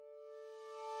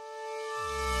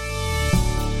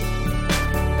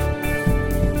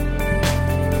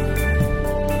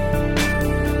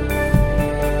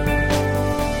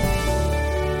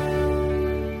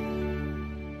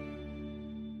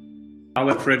I'll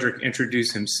let Frederick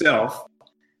introduce himself,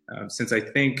 since I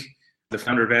think the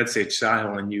founder of AdStage,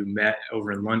 Sahil, and you met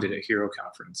over in London at Hero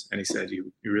Conference, and he said,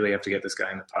 you really have to get this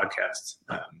guy in the podcast.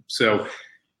 So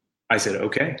I said,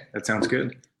 okay, that sounds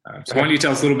good. So why don't you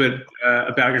tell us a little bit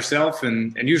about yourself,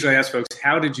 and usually I ask folks,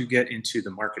 how did you get into the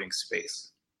marketing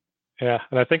space? Yeah,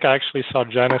 and I think I actually saw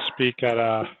Janice speak at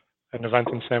an event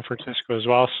in San Francisco as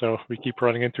well, so we keep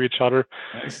running into each other.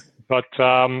 Nice. But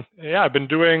yeah,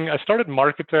 I started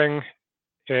marketing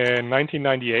in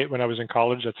 1998 when I was in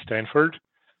college at Stanford.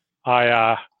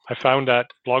 I found that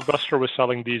Blockbuster was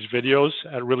selling these videos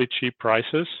at really cheap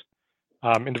prices.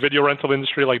 In the video rental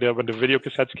industry, like when the video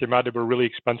cassettes came out, they were really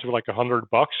expensive, like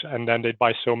 $100, and then they'd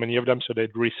buy so many of them, so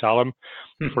they'd resell them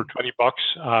for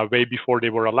 $20 way before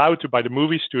they were allowed to by the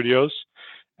movie studios.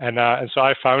 And so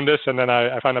I found this, and then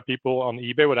I found that people on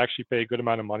eBay would actually pay a good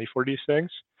amount of money for these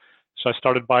things. So I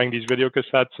started buying these video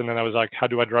cassettes, and then I was like, how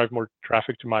do I drive more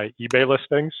traffic to my eBay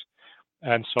listings?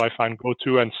 And so I found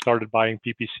GoTo and started buying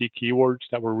PPC keywords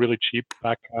that were really cheap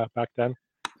back then.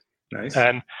 Nice.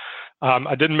 And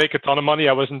I didn't make a ton of money.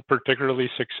 I wasn't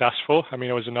particularly successful. I mean,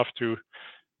 it was enough to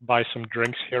buy some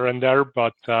drinks here and there,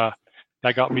 but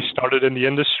that got me started in the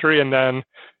industry. And then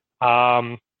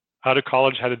out of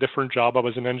college, had a different job. I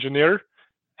was an engineer,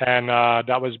 and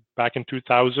that was back in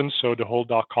 2000. So the whole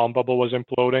 .com bubble was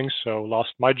imploding. So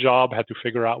lost my job, had to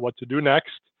figure out what to do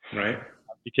next. Right.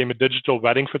 Became a digital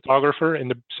wedding photographer in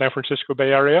the San Francisco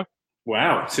Bay Area.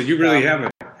 Wow. So you really have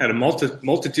had a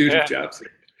multitude of jobs.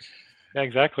 Yeah,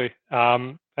 exactly.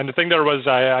 And the thing there was,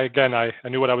 I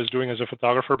knew what I was doing as a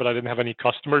photographer, but I didn't have any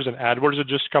customers, and AdWords had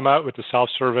just come out with the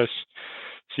self-service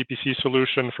CPC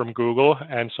solution from Google.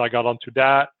 And so I got onto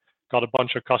that, got a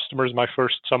bunch of customers my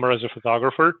first summer as a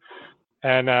photographer,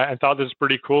 and thought this is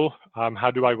pretty cool. How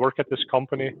do I work at this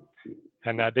company?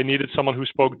 And they needed someone who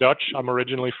spoke Dutch. I'm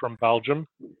originally from Belgium.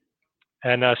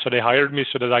 And so they hired me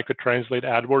so that I could translate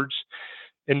AdWords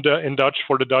in Dutch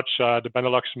for the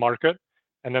Benelux market.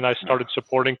 And then I started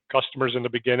supporting customers in the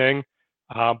beginning.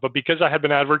 But because I had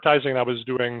been advertising, I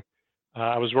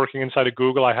was working inside of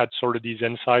Google, I had sort of these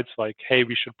insights like, hey,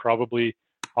 we should probably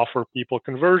offer people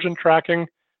conversion tracking,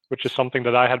 which is something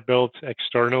that I had built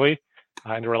externally.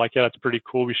 And they were like, yeah, that's pretty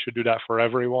cool. We should do that for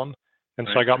everyone. And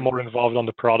so I got more involved on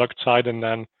the product side. And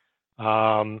then,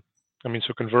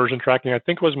 so conversion tracking, I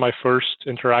think, was my first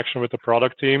interaction with the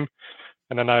product team.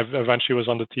 And then I eventually was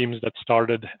on the teams that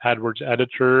started AdWords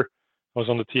Editor. I was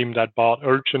on the team that bought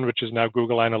Urchin, which is now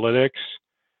Google Analytics.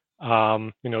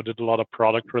 Did a lot of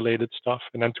product-related stuff.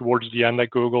 And then towards the end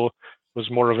at Google, was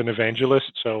more of an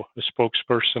evangelist, so a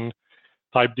spokesperson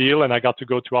type deal. And I got to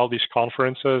go to all these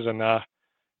conferences, and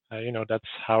that's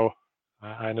how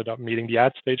I ended up meeting the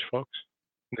AdStage folks.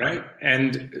 Right.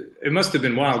 And it must have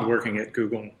been wild working at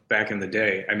Google back in the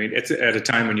day. I mean, it's at a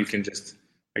time when you can just,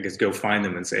 I guess, go find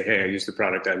them and say, hey, I use the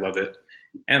product, I love it,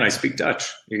 and I speak Dutch.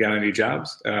 You got any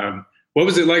jobs? What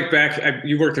was it like back?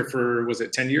 You worked there for, was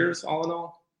it 10 years all in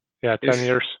all? Yeah, 10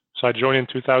 years. So I joined in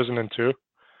 2002. It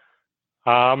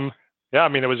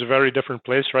was a very different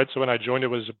place, right? So when I joined, it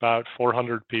was about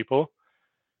 400 people.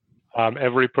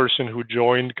 Every person who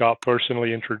joined got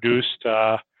personally introduced.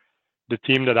 The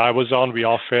team that I was on, we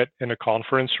all fit in a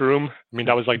conference room. I mean,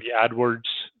 that was like the AdWords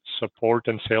support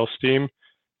and sales team.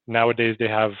 Nowadays, they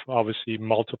have obviously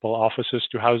multiple offices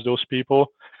to house those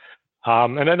people.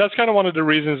 And then that's kind of one of the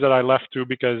reasons that I left too,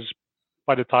 because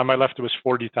by the time I left, it was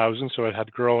 40,000. So it had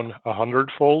grown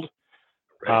 100-fold.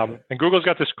 Right. And Google's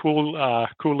got this cool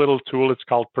little tool. It's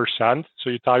called %. So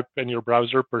you type in your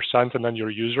browser % and then your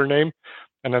username,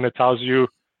 and then it tells you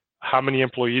how many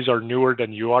employees are newer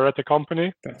than you are at the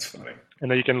company. That's funny.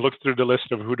 And then you can look through the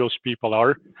list of who those people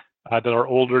are that are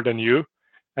older than you.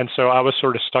 And so I was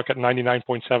sort of stuck at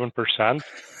 99.7%.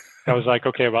 I was like,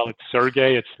 okay, well, it's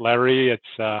Sergey, it's Larry,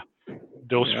 it's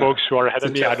those folks who are ahead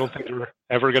of me. I don't think they're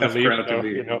ever going to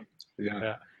leave.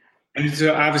 Yeah. And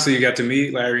so obviously you got to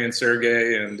meet Larry and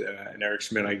Sergey and Eric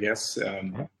Schmidt, I guess.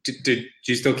 Did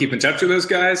you still keep in touch with those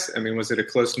guys? I mean, was it a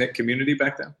close-knit community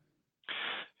back then?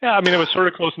 Yeah, I mean, it was sort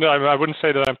of close-knit. I wouldn't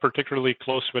say that I'm particularly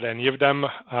close with any of them.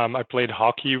 I played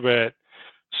hockey with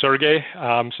Sergey.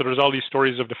 So there's all these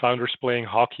stories of the founders playing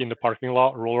hockey in the parking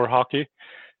lot, roller hockey.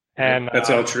 And that's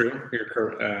all true.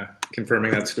 You're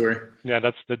confirming that story. Yeah,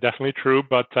 that's definitely true.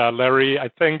 But Larry, I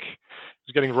think,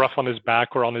 was getting rough on his back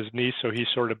or on his knee, so he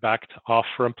sort of backed off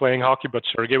from playing hockey. But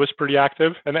Sergey was pretty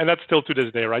active, and that's still to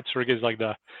this day, right? Sergey's like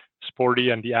the sporty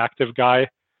and the active guy.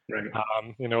 Right.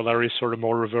 Larry's sort of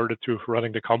more reverted to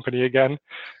running the company again.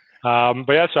 But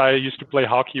yeah, so I used to play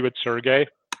hockey with Sergey,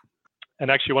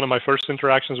 and actually one of my first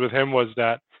interactions with him was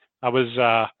that I wasn't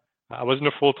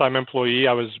a full-time employee.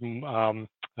 I was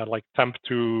like temp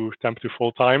to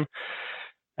full time.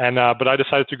 And but I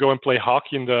decided to go and play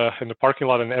hockey in the parking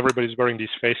lot, and everybody's wearing these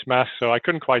face masks, so I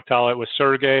couldn't quite tell it was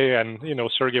Sergey, and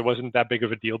Sergey wasn't that big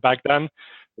of a deal back then.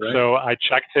 Right. So I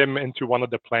checked him into one of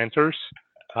the planters,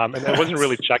 and I wasn't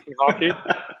really checking hockey.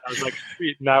 I was like,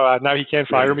 sweet, now he can't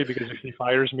fire me, because if he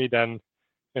fires me, then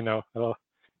it'll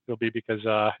be because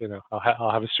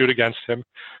I'll have a suit against him.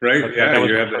 Right. But, yeah. That was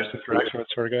you my have first interaction with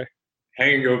Sergey.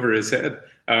 Hanging over his head.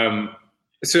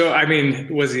 So I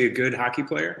mean, was he a good hockey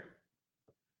player?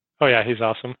 Oh yeah, he's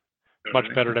awesome. Much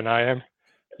better than I am.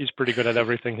 He's pretty good at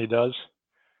everything he does.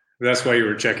 That's why you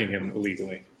were checking him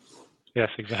illegally.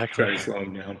 Yes, exactly. Try to slow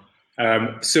him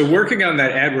down. So working on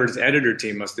that AdWords editor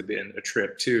team must have been a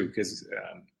trip too, because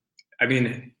I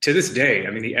mean, to this day,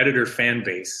 I mean, the editor fan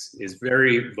base is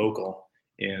very vocal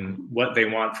in what they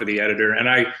want for the editor. And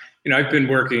I've been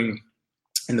working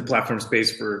in the platform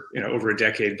space for over a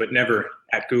decade, but never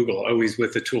at Google, always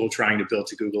with the tool trying to build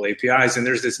to Google APIs. And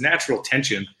there's this natural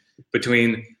tension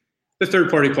between the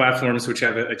third-party platforms, which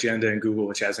have an agenda, and Google,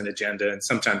 which has an agenda, and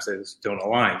sometimes those don't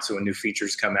align. So when new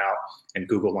features come out and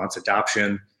Google wants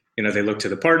adoption, they look to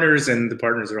the partners, and the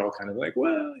partners are all kind of like,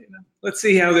 well, let's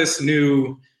see how this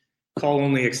new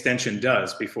call-only extension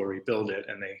does before we build it.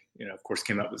 And they, of course,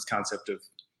 came up with this concept of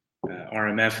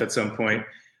RMF at some point.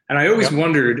 And I always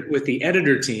wondered, with the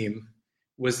editor team,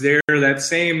 was there that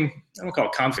same, I don't call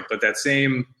it conflict, but that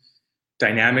same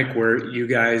dynamic where you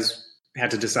guys had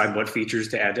to decide what features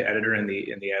to add to editor, and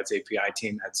the ads API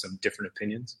team had some different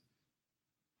opinions?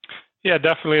 Yeah,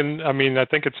 definitely. And I mean, I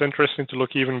think it's interesting to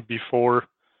look even before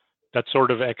that sort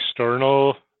of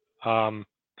external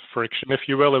friction, if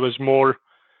you will. It was more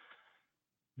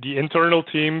the internal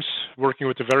teams working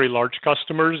with the very large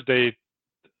customers. They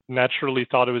naturally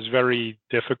thought it was very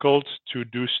difficult to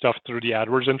do stuff through the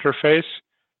AdWords interface.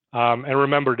 And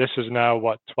remember, this is now,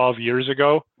 12 years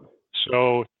ago.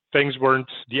 So things weren't,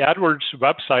 the AdWords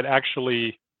website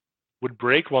actually would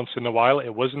break once in a while.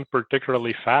 It wasn't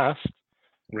particularly fast.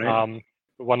 Right.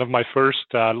 One of my first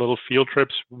little field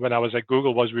trips when I was at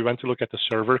Google was we went to look at the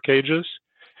server cages.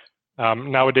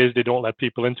 Nowadays, they don't let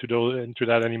people into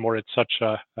that anymore. It's such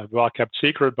a well-kept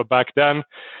secret. But back then,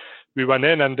 we went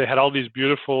in and they had all these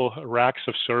beautiful racks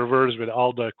of servers with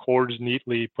all the cords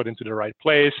neatly put into the right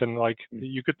place. And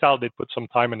you could tell they put some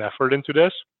time and effort into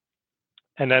this.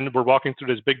 And then we're walking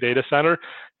through this big data center,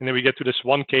 and then we get to this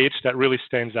one cage that really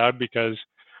stands out because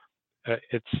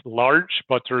it's large,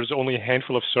 but there's only a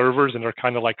handful of servers, and they're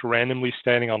kind of like randomly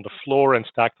standing on the floor and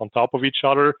stacked on top of each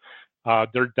other.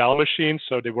 They're Dell machines,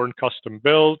 so they weren't custom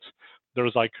built. There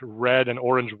was like red and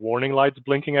orange warning lights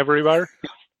blinking everywhere.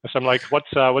 So I'm like,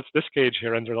 what's this cage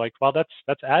here? And they're like, well,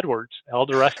 that's AdWords. All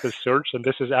the rest is search, and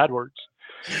this is AdWords.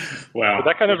 Wow. So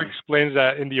that kind of explains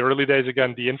that in the early days,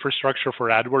 again, the infrastructure for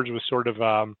AdWords was sort of,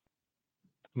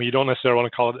 you don't necessarily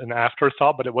want to call it an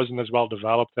afterthought, but it wasn't as well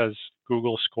developed as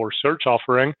Google's core search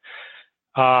offering.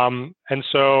 And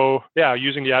so,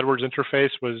 using the AdWords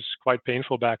interface was quite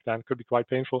painful back then, could be quite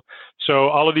painful. So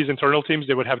all of these internal teams,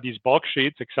 they would have these bulk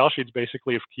sheets, Excel sheets,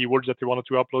 basically, of keywords that they wanted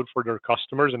to upload for their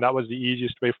customers. And that was the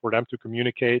easiest way for them to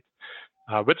communicate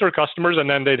with their customers. And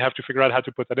then they'd have to figure out how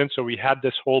to put that in. So we had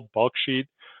this whole bulk sheet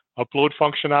upload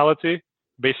functionality,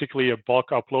 basically a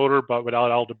bulk uploader, but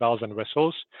without all the bells and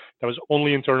whistles. That was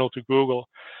only internal to Google.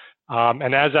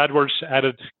 And as AdWords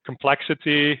added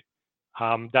complexity,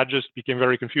 that just became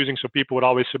very confusing. So people would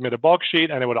always submit a bulk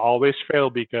sheet, and it would always fail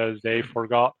because they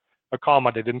forgot a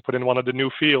comma. They didn't put in one of the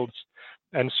new fields.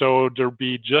 And so there'd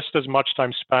be just as much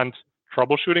time spent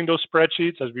troubleshooting those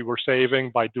spreadsheets as we were saving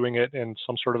by doing it in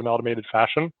some sort of an automated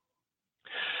fashion.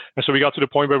 And so we got to the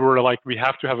point where we were like, we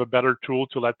have to have a better tool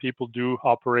to let people do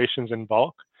operations in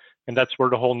bulk. And that's where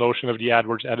the whole notion of the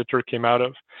AdWords editor came out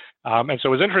of. And so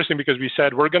it was interesting because we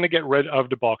said, we're going to get rid of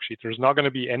the bulk sheet. There's not going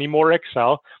to be any more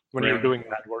Excel when you're doing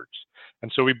AdWords.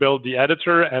 And so we build the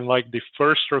editor, and the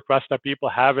first request that people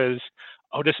have is,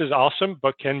 oh, this is awesome,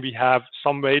 but can we have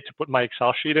some way to put my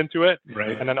Excel sheet into it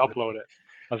and then upload it?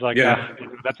 I was like,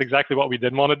 that's exactly what we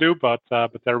didn't want to do, but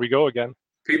there we go again.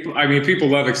 People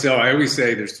love Excel. I always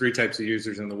say there's three types of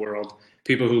users in the world: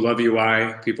 people who love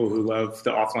UI, people who love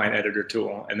the offline editor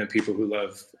tool, and then people who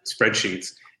love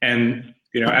spreadsheets. And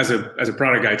as a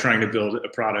product guy trying to build a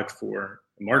product for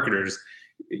marketers,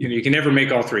 you can never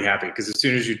make all three happy, because as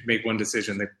soon as you make one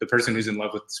decision, the person who's in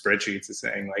love with spreadsheets is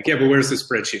saying like, yeah, but where's the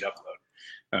spreadsheet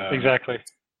upload? Exactly.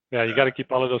 Yeah, you got to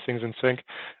keep all of those things in sync.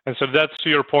 And so that's to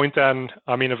your point. And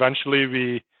I mean, eventually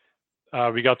we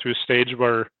got to a stage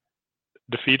where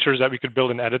the features that we could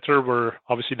build in editor were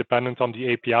obviously dependent on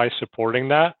the API supporting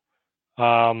that.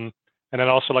 And then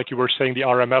also, like you were saying, the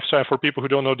RMF. So for people who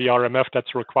don't know the RMF,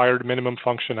 that's required minimum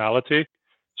functionality.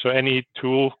 So any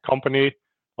tool company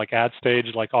like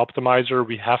AdStage, like Optimizer,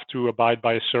 we have to abide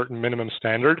by a certain minimum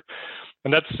standard.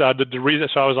 And that's the reason.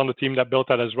 So I was on the team that built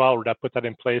that as well, or that put that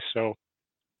in place. So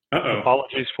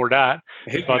apologies for that.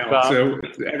 Hate mail. So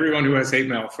everyone who has hate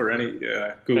mail for any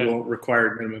Google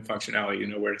required minimum functionality, you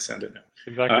know where to send it now.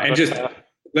 Exactly. And just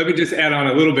let me just add on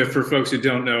a little bit for folks who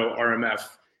don't know RMF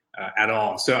at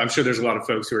all. So I'm sure there's a lot of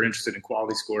folks who are interested in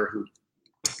quality score who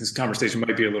this conversation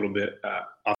might be a little bit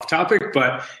off topic,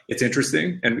 but it's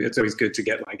interesting. And it's always good to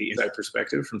get like the inside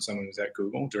perspective from someone who's at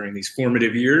Google during these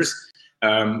formative years.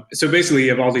 So basically, you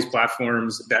have all these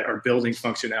platforms that are building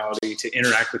functionality to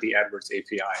interact with the AdWords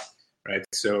API, right?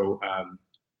 So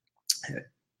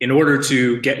in order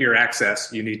to get your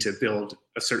access, you need to build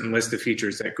a certain list of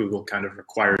features that Google kind of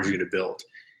requires you to build.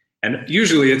 And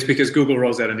usually it's because Google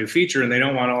rolls out a new feature and they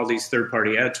don't want all these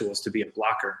third-party ad tools to be a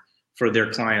blocker for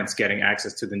their clients getting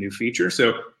access to the new feature.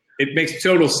 So it makes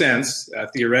total sense,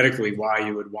 theoretically, why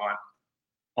you would want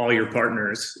all your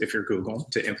partners, if you're Google,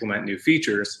 to implement new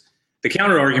features. The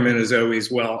counter argument is always,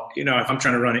 well, you know, if I'm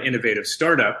trying to run an innovative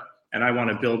startup and I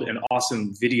want to build an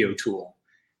awesome video tool,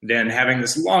 then having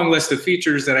this long list of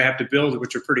features that I have to build,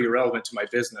 which are pretty irrelevant to my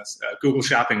business, Google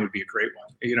Shopping would be a great one.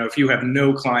 You know, if you have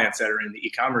no clients that are in the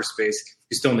e-commerce space,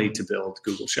 you still need to build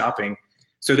Google Shopping.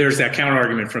 So there's that counter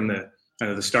argument from the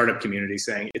startup community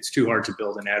saying it's too hard to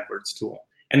build an AdWords tool.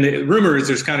 And the rumor is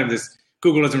there's kind of this,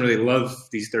 Google doesn't really love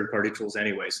these third-party tools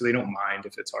anyway, so they don't mind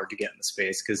if it's hard to get in the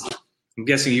space, because I'm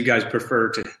guessing you guys prefer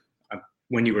to,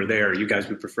 when you were there, you guys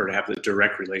would prefer to have the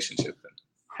direct relationship and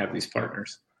have these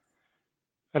partners.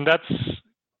 And that's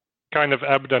kind of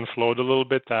ebbed and flowed a little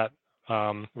bit, that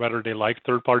whether they like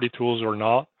third-party tools or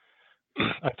not.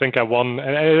 I think and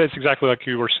it's exactly like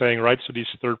you were saying, right? So these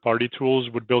third-party tools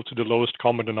would build to the lowest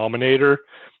common denominator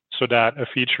so that a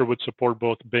feature would support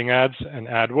both Bing ads and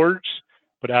AdWords.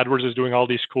 But AdWords is doing all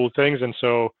these cool things. And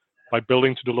so by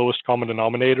building to the lowest common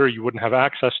denominator, you wouldn't have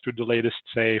access to the latest,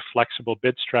 say, flexible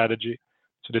bid strategy.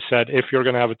 So they said, if you're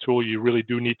going to have a tool, you really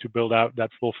do need to build out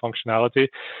that full functionality.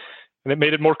 And it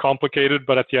made it more complicated,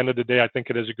 but at the end of the day, I think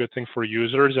it is a good thing for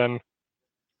users. And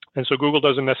so Google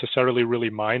doesn't necessarily really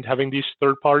mind having these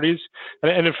third parties.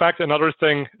 And in fact, another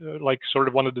thing, like sort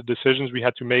of one of the decisions we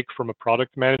had to make from a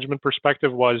product management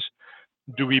perspective was,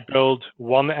 do we build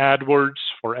one AdWords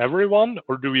for everyone,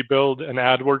 or do we build an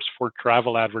AdWords for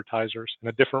travel advertisers and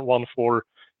a different one for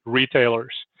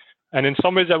retailers? And in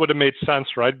some ways that would have made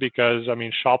sense, right? Because, I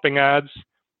mean, shopping ads,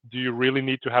 do you really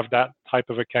need to have that type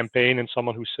of a campaign in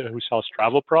someone who sells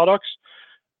travel products?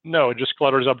 No, it just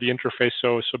clutters up the interface.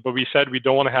 But we said we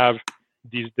don't want to have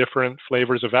these different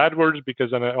flavors of AdWords,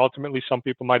 because then ultimately some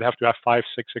people might have to have 5,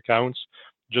 6 accounts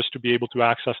just to be able to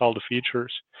access all the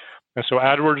features. And so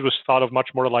AdWords was thought of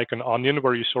much more like an onion,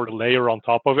 where you sort of layer on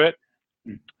top of it.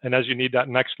 And as you need that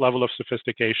next level of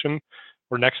sophistication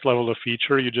or next level of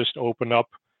feature, you just open up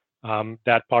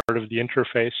that part of the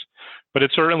interface. But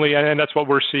it's certainly, and that's what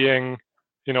we're seeing,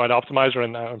 you know, at Optimizer,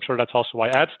 and I'm sure that's also why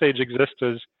AdStage exists,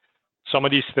 is some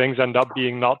of these things end up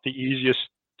being not the easiest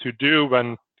to do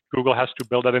when Google has to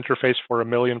build that interface for 1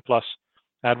 million plus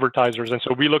advertisers. And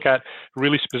so we look at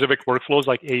really specific workflows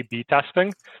like A/B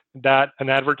testing that an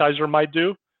advertiser might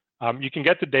do. You can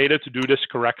get the data to do this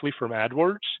correctly from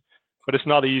AdWords, but it's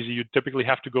not easy. You typically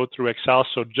have to go through Excel.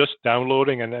 So just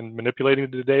downloading and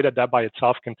manipulating the data, that by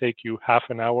itself can take you half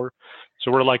an hour. So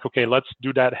we're like, okay, let's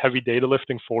do that heavy data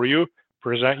lifting for you,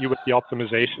 present you with the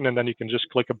optimization, and then you can just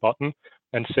click a button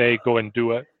and say, go and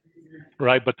do it,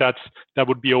 right? But that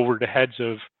would be over the heads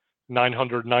of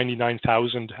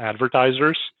 999,000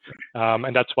 advertisers.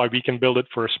 And that's why we can build it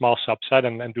for a small subset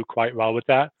and do quite well with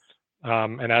that.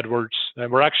 And AdWords,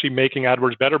 and we're actually making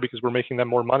AdWords better because we're making them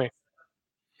more money.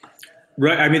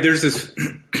 Right. I mean, there's this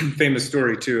famous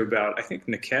story too about, I think,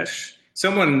 Nikesh,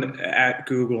 someone at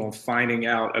Google finding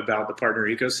out about the partner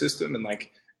ecosystem and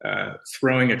like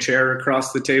throwing a chair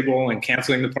across the table and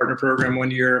canceling the partner program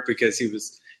one year because he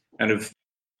was kind of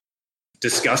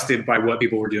disgusted by what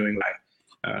people were doing.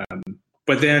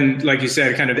 But then, like you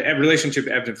said, kind of the relationship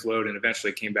ebbed and flowed and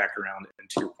eventually came back around, and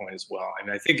to your point as well. I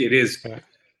mean, I think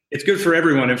it's good for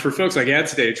everyone. And for folks like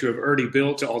AdStage who have already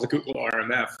built all the Google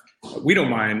RMF, we don't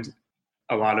mind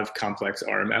a lot of complex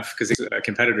RMF because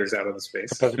competitors out of the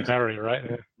space. It doesn't matter, right?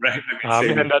 Yeah. Right.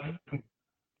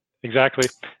 Exactly.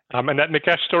 And that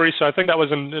Nikesh story, so I think that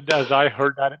was, as I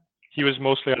heard that, he was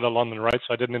mostly out of London, right?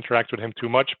 So I didn't interact with him too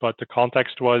much, but the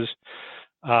context was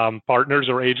partners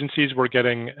or agencies were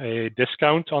getting a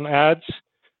discount on ads,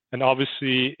 and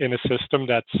obviously in a system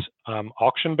that's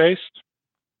auction-based,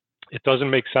 it doesn't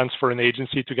make sense for an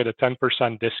agency to get a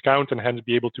 10% discount and hence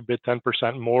be able to bid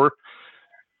 10% more.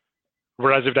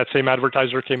 Whereas if that same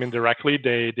advertiser came in directly,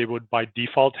 they would by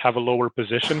default have a lower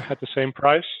position at the same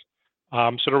price.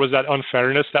 So there was that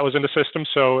unfairness that was in the system.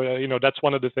 So, that's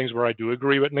one of the things where I do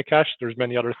agree with Nikesh. There's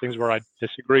many other things where I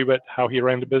disagree with how he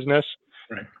ran the business.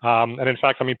 Right. And in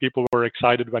fact, people were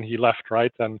excited when he left,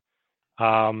 right? And,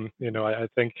 I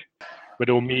think with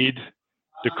Omid,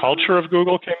 the culture of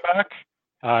Google came back.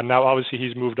 Now, obviously,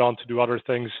 he's moved on to do other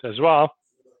things as well.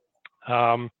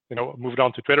 Moved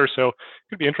on to Twitter. So it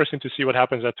could be interesting to see what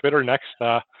happens at Twitter next.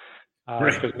 Because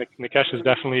Nikesh is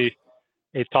definitely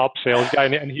a top sales guy,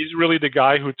 and he's really the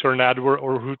guy who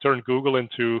turned Google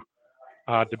into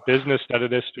the business that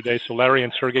it is today. So Larry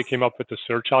and Sergey came up with the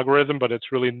search algorithm, but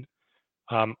it's really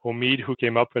Omid who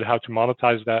came up with how to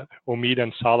monetize that. Omid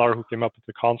and Salar who came up with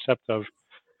the concept of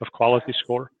quality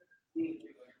score.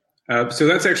 So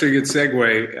that's actually a good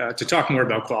segue to talk more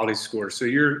about quality score. So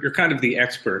you're kind of the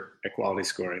expert at quality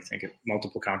score. I think at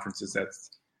multiple conferences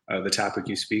that's the topic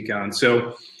you speak on.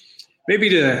 So maybe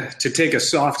to take a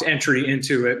soft entry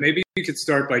into it, maybe you could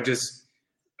start by just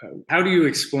how do you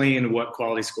explain what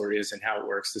quality score is and how it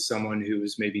works to someone who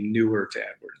is maybe newer to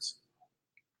AdWords?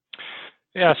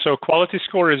 Yeah, so quality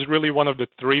score is really one of the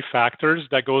three factors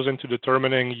that goes into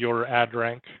determining your ad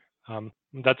rank.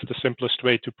 That's the simplest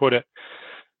way to put it.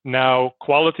 Now,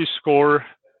 quality score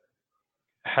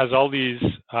has all these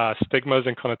stigmas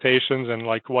and connotations, and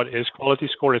like what is quality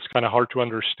score, it's kind of hard to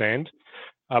understand.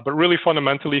 But really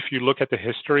fundamentally, if you look at the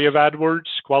history of AdWords,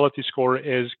 quality score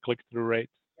is click-through rate.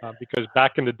 Because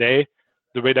back in the day,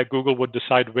 the way that Google would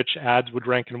decide which ads would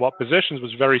rank in what positions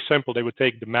was very simple. They would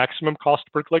take the maximum cost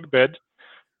per click bid,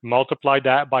 multiply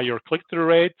that by your click-through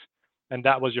rate, and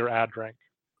that was your ad rank.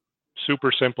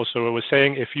 Super simple. So it was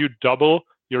saying if you double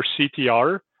your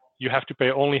CTR, you have to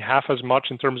pay only half as much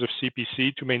in terms of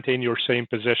CPC to maintain your same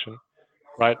position,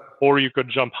 right? Or you could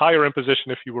jump higher in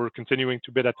position if you were continuing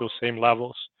to bid at those same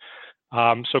levels.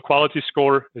 So quality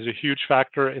score is a huge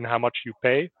factor in how much you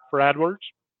pay for AdWords.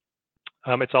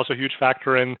 It's also a huge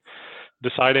factor in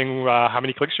deciding how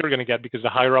many clicks you're going to get, because the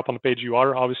higher up on the page you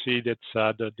are, obviously it's,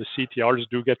 the CTRs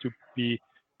do get to be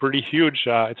pretty huge.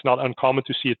 It's not uncommon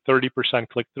to see a 30%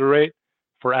 click-through rate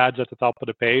for ads at the top of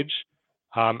the page.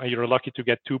 And you're lucky to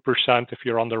get 2% if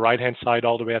you're on the right-hand side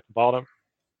all the way at the bottom.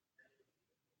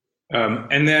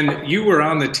 And then you were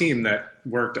on the team that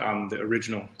worked on the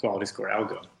original quality score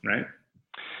algo, right?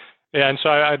 Yeah, and so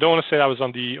I don't want to say I was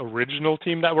on the original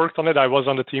team that worked on it. I was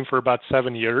on the team for about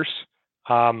 7 years.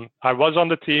 I was on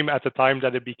the team at the time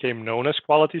that it became known as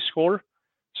quality score.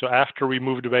 So after we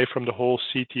moved away from the whole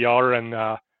CTR, and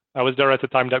I was there at the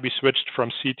time that we switched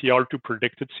from CTR to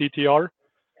predicted CTR.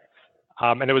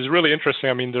 And it was really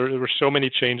interesting. There were so many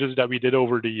changes that we did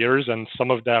over the years, and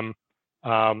some of them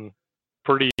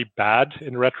pretty bad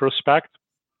in retrospect.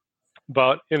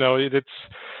 But it's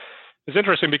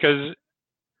interesting because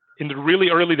in the really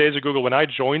early days of Google, when I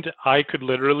joined, I could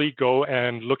literally go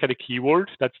and look at a keyword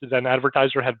that an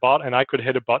advertiser had bought, and I could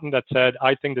hit a button that said,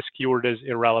 I think this keyword is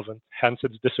irrelevant, hence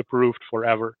it's disapproved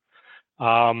forever.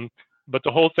 But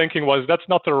the whole thinking was that's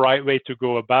not the right way to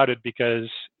go about it, because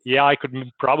yeah, I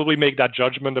could probably make that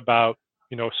judgment about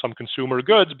some consumer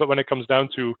goods, but when it comes down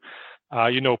to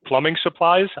plumbing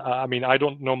supplies, I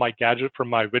don't know my gadget from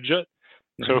my widget.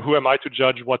 So who am I to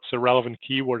judge what's a relevant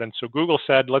keyword? And so Google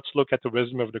said, let's look at the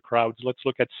wisdom of the crowds. Let's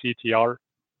look at CTR,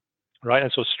 right?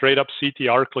 And so straight up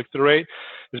CTR, click-through rate,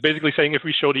 is basically saying if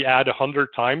we show the ad 100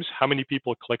 times, how many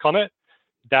people click on it?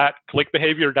 That click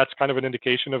behavior, that's kind of an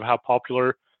indication of how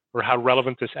popular or how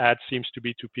relevant this ad seems to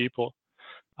be to people.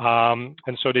 And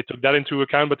so they took that into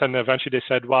account, but then eventually they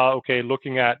said, well, okay,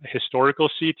 looking at historical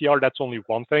CTR, that's only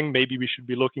one thing. Maybe we should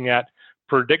be looking at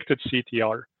predicted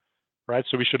CTR. Right?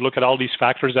 So we should look at all these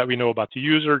factors that we know about the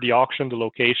user, the auction, the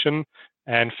location,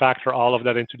 and factor all of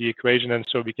that into the equation. And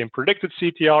so it became predicted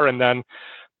CTR. And then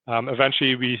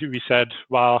eventually we said,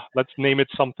 well, let's name it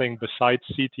something besides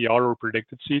CTR or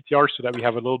predicted CTR so that we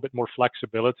have a little bit more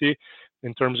flexibility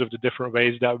in terms of the different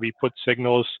ways that we put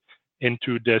signals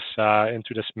into this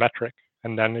metric.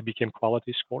 And then it became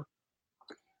quality score.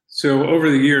 So over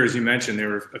the years, you mentioned there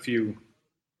were a few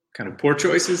kind of poor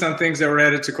choices on things that were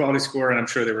added to quality score, and I'm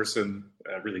sure there were some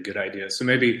really good ideas. So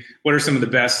maybe what are some of the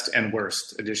best and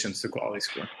worst additions to quality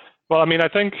score? Well, I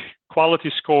think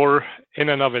quality score in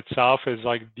and of itself is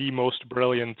like the most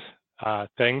brilliant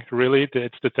thing, really.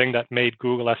 It's the thing that made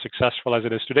Google as successful as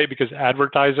it is today, because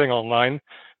advertising online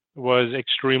was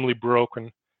extremely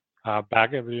broken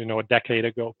back, a decade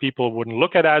ago. People wouldn't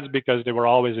look at ads because they were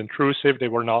always intrusive. They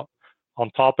were not on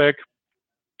topic.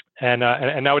 And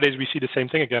nowadays we see the same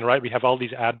thing again, right? We have all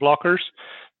these ad blockers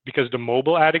because the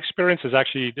mobile ad experience is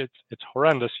actually, it's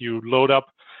horrendous. You load up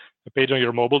a page on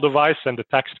your mobile device and the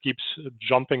text keeps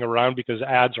jumping around because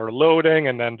ads are loading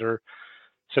and then they're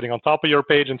sitting on top of your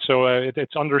page. And so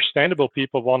it's understandable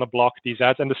people want to block these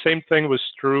ads. And the same thing was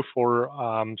true for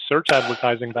search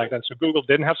advertising back then. So Google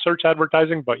didn't have search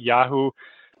advertising, but Yahoo,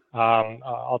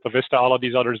 Alta Vista, all of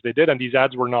these others, they did. And these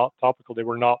ads were not topical. They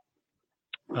were not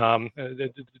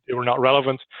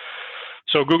relevant.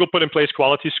 So Google put in place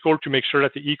quality score to make sure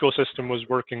that the ecosystem was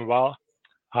working well.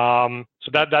 So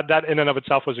that in and of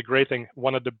itself was a great thing.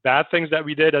 One of the bad things that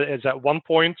we did is at one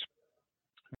point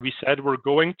we said we're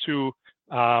going to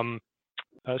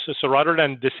so rather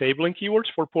than disabling keywords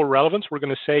for poor relevance, we're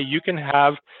going to say you can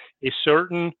have a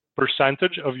certain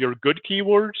percentage of your good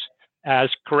keywords as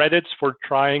credits for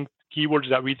trying keywords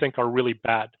that we think are really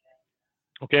bad.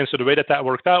 Okay, and so the way that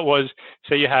worked out was,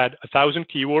 say you had 1,000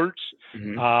 keywords,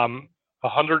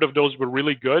 100 of those were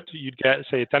really good, you'd get,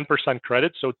 say, a 10%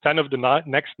 credit. So 10 of the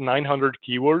next 900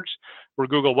 keywords where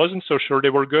Google wasn't so sure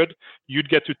they were good, you'd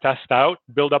get to test out,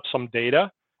 build up some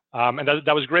data. And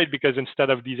that was great because instead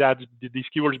of these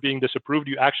keywords being disapproved,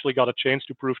 you actually got a chance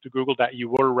to prove to Google that you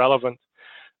were relevant.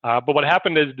 But what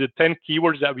happened is the 10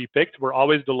 keywords that we picked were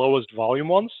always the lowest volume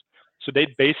ones. So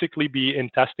they'd basically be in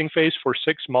testing phase for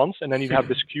 6 months, and then you'd have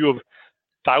this queue of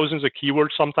thousands of keywords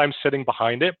sometimes sitting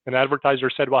behind it. An advertiser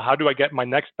said, well, how do I get my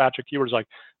next batch of keywords? Like,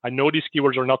 I know these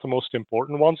keywords are not the most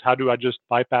important ones. How do I just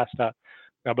bypass that?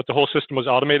 But the whole system was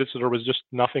automated, so there was just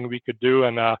nothing we could do.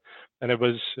 And it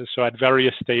was, so at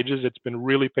various stages, it's been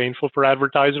really painful for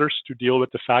advertisers to deal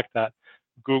with the fact that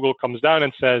Google comes down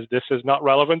and says, this is not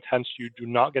relevant, hence you do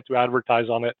not get to advertise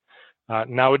on it.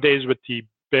 Nowadays, with the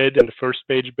bid and the first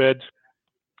page bid,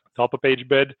 top of page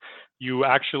bid, you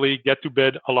actually get to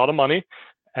bid a lot of money.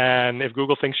 And if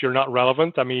Google thinks you're not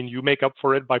relevant, I mean, you make up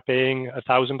for it by paying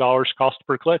 $1,000 cost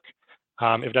per click,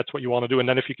 if that's what you want to do. And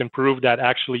then if you can prove that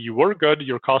actually you were good,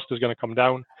 your cost is going to come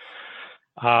down.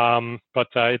 But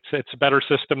it's a better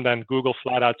system than Google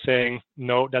flat out saying,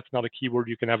 no, that's not a keyword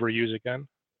you can ever use again.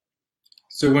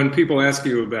 So when people ask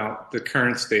you about the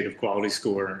current state of quality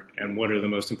score and what are the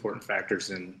most important factors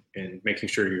in making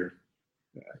sure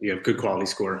you have good quality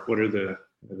score, what are the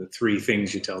 3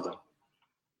 things you tell them?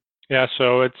 Yeah,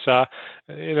 so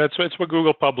it's what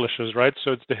Google publishes, right?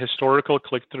 So it's the historical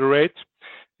click-through rate.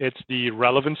 It's the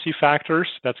relevancy factors.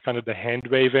 That's kind of the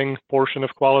hand-waving portion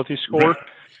of quality score.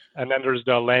 And then there's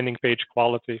the landing page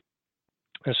quality.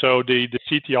 And so the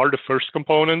CTR, the first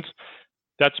component,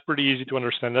 that's pretty easy to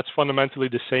understand. That's fundamentally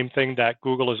the same thing that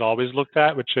Google has always looked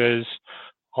at, which is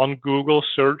on Google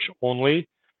search only,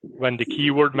 when the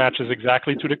keyword matches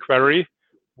exactly to the query,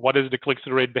 what has the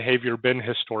click-through rate behavior been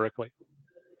historically?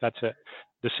 That's it.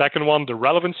 The second one, the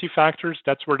relevancy factors,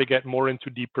 that's where they get more into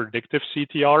the predictive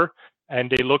CTR, and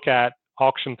they look at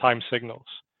auction time signals.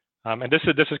 And this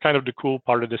is kind of the cool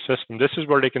part of the system. This is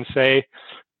where they can say,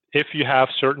 if you have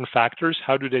certain factors,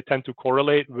 how do they tend to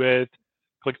correlate with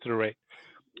click-through rate?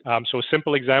 So a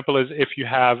simple example is if you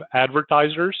have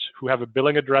advertisers who have a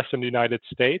billing address in the United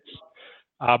States,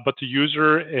 but the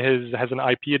user has an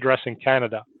IP address in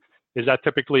Canada, is that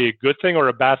typically a good thing or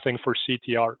a bad thing for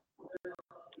CTR?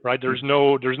 Right? There's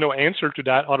no answer to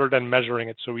that other than measuring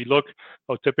it. So we look,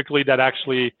 typically that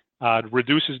actually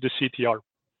reduces the CTR.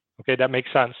 Okay, that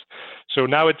makes sense. So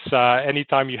now it's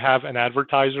anytime you have an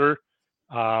advertiser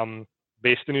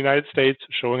based in the United States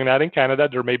showing an ad in Canada,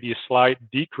 there may be a slight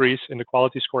decrease in the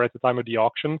quality score at the time of the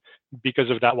auction because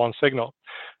of that one signal.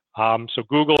 So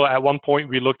Google, at one point,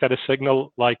 we looked at a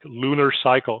signal like lunar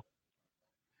cycle.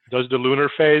 Does the lunar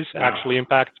phase actually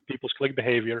impact people's click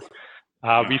behavior?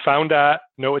 We found that,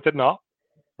 no, it did not,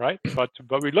 right? But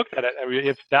we looked at it. And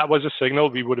if that was a signal,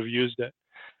 we would have used it.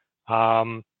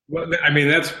 Well, I mean,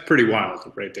 that's pretty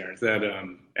wild right there. That,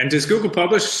 and does Google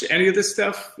publish any of this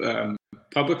stuff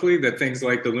publicly, that things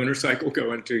like the lunar cycle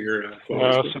go into your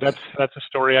quality? No, so that's a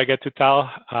story I get to tell.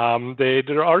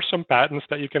 There are some patents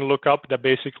that you can look up that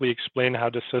basically explain how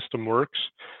the system works.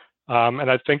 And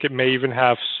I think it may even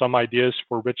have some ideas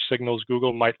for which signals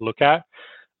Google might look at.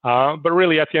 But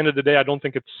really, at the end of the day, I don't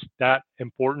think it's that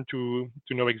important to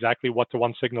know exactly what the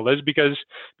one signal is, because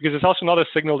it's also not a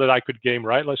signal that I could game,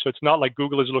 right? So it's not like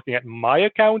Google is looking at my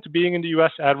account being in the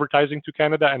US advertising to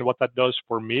Canada and what that does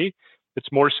for me.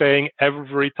 It's more saying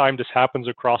every time this happens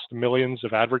across the millions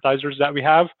of advertisers that we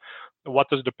have, what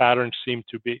does the pattern seem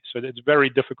to be? So it's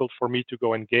very difficult for me to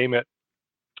go and game it.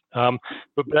 And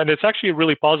it's actually a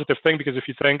really positive thing, because if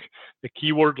you think a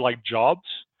keyword like jobs,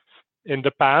 in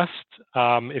the past,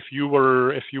 if you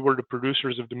were the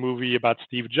producers of the movie about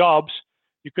Steve Jobs,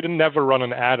 you could have never run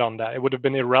an ad on that. It would have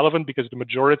been irrelevant because the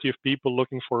majority of people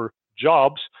looking for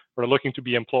jobs are looking to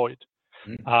be employed.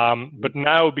 But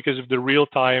now, because of the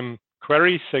real-time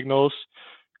query signals,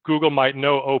 Google might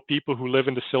know, oh, people who live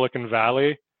in the Silicon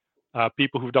Valley,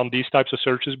 people who've done these types of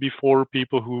searches before,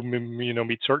 people who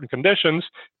meet certain conditions,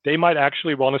 they might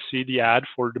actually want to see the ad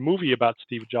for the movie about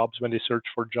Steve Jobs when they search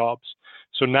for jobs.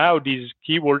 So now these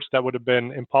keywords that would have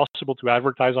been impossible to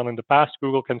advertise on in the past,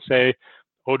 Google can say,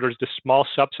 oh, there's this small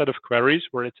subset of queries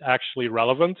where it's actually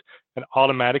relevant, and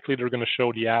automatically they're going to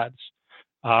show the ads.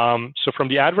 So from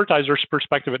the advertiser's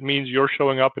perspective, it means you're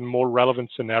showing up in more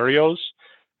relevant scenarios,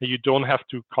 and you don't have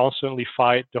to constantly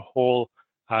fight the whole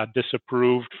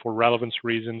disapproved for relevance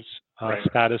reasons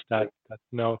status that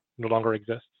no longer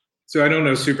exists. So I don't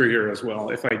know superheroes well.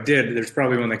 If I did, there's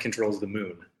probably one that controls the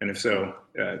moon. And if so,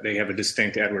 they have a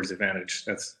distinct AdWords advantage.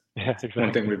 That's exactly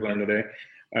one thing we've learned today.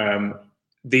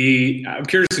 I'm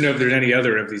curious to know if there's any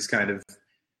other of these kind of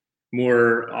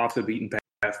more off the beaten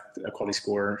path quality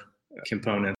score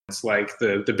components, like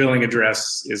the billing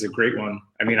address is a great one.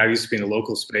 I mean, I used to be in the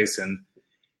local space, and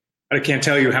I can't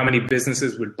tell you how many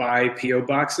businesses would buy PO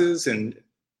boxes, and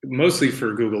mostly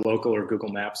for Google Local or Google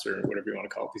Maps or whatever you want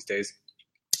to call it these days.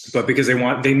 But because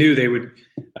they knew they would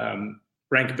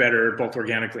rank better both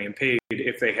organically and paid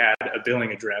if they had a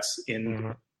billing address in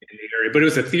the area. But it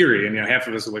was a theory, and half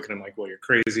of us are looking at them like, well, you're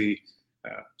crazy.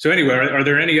 So anyway, are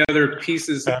there any other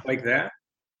pieces like that?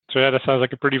 So yeah, that sounds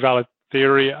like a pretty valid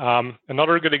theory.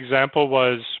 Another good example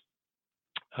was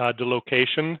the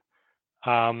location.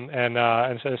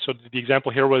 And so the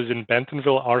example here was in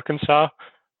Bentonville, Arkansas,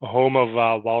 a home of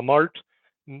Walmart.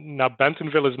 Now,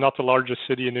 Bentonville is not the largest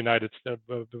city in the United States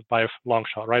by a long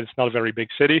shot, right? It's not a very big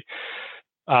city.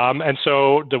 And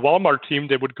so the Walmart team,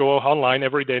 they would go online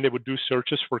every day and they would do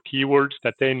searches for keywords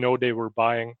that they know they were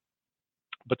buying.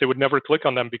 But they would never click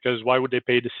on them because why would they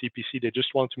pay the CPC? They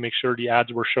just wanted to make sure the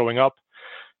ads were showing up.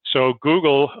 So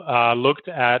Google looked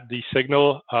at the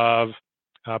signal of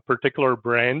particular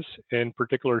brands in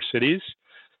particular cities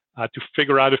to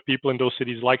figure out if people in those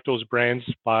cities like those brands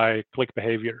by click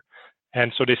behavior.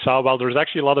 And so they saw, well, there's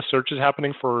actually a lot of searches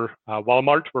happening for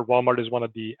Walmart, where Walmart is one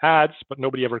of the ads, but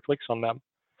nobody ever clicks on them.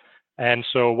 And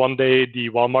so one day the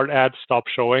Walmart ads stopped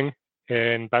showing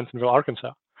in Bentonville,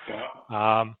 Arkansas.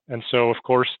 Wow. And so, of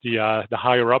course, the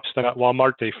higher ups then at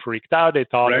Walmart, they freaked out. They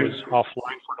thought it was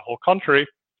offline for the whole country.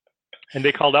 And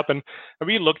they called up and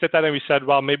we looked at that and we said,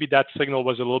 well, maybe that signal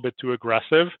was a little bit too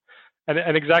aggressive.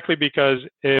 And exactly because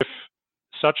if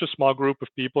such a small group of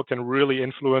people can really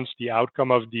influence the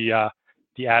outcome of the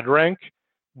ad rank,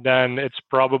 then it's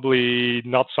probably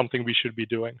not something we should be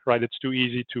doing, right? It's too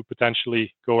easy to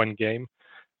potentially go and game.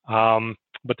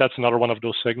 But that's another one of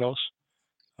those signals.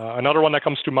 Another one that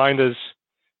comes to mind is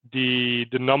the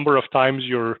number of times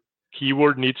your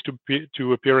keyword needs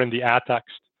to appear in the ad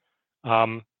text.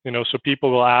 So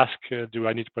people will ask, do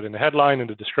I need to put in the headline, in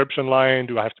the description line?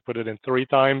 Do I have to put it in 3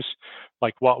 times?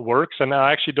 Like what works? And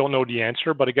I actually don't know the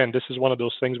answer. But again, this is one of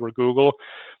those things where Google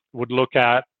would look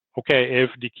at, okay, if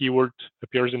the keyword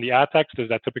appears in the ad text, is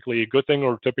that typically a good thing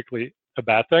or typically a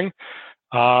bad thing?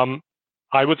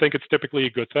 I would think it's typically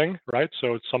a good thing, right?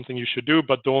 So it's something you should do,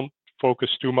 but don't focus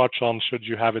too much on should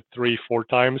you have it 3, 4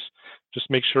 times. Just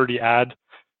make sure the ad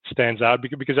stands out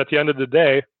because at the end of the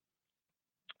day,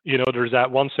 there's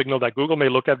that one signal that Google may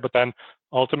look at, but then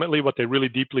ultimately what they really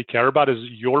deeply care about is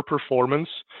your performance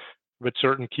with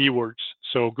certain keywords.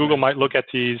 So Google might look at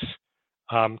these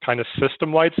kind of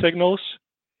system-wide signals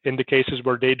in the cases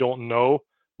where they don't know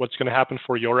what's going to happen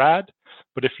for your ad.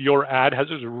 But if your ad has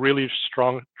a really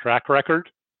strong track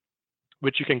record,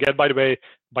 which you can get, by the way,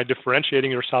 by differentiating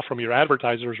yourself from your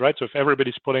advertisers, right? So if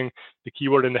everybody's putting the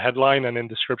keyword in the headline and in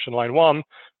description line 1,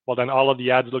 well, then all of the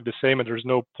ads look the same and there's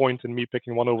no point in me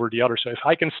picking one over the other. So if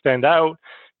I can stand out,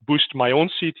 boost my own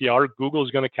CTR, Google is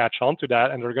going to catch on to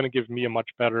that and they're going to give me a much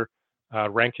better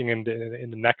ranking in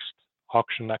the next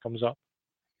auction that comes up.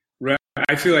 Right.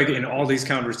 I feel like in all these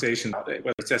conversations,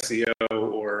 whether it's SEO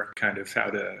or kind of how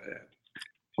to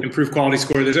improve quality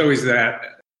score, there's always that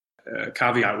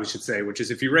caveat, we should say, which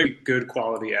is if you rate good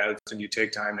quality ads and you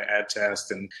take time to ad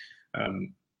test, and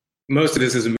most of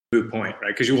this is a moot point,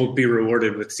 right? Because you will be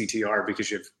rewarded with CTR because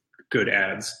you have good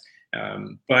ads.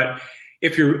 But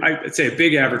if you're, I'd say, a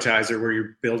big advertiser where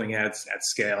you're building ads at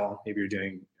scale, maybe you're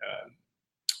doing,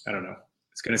 I don't know,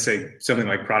 it's going to say something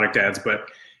like product ads, but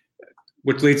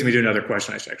which leads me to another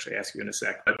question I should actually ask you in a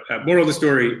sec. But moral of the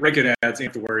story, rank good ads, you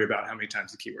have to worry about how many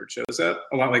times the keyword shows up.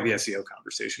 A lot like the SEO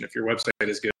conversation. If your website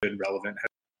is good and relevant,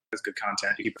 has good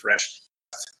content, you keep it fresh,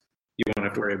 you won't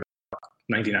have to worry about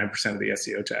 99% of the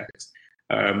SEO tactics.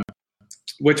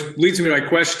 Which leads me to my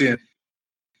question.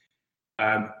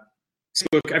 So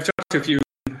look, I've talked to a few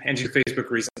engineers of Facebook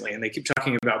recently, and they keep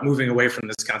talking about moving away from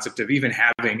this concept of even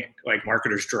having like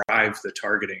marketers drive the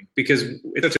targeting, because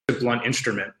it's such a blunt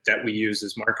instrument that we use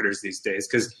as marketers these days.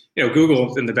 Because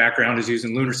Google in the background is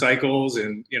using lunar cycles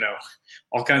and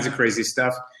all kinds of crazy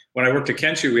stuff. When I worked at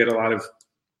Kenshu, we had a lot of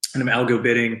kind of algo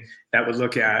bidding that would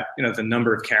look at the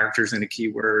number of characters in a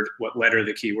keyword, what letter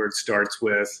the keyword starts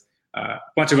with, a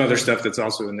bunch of other stuff that's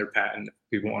also in their patent if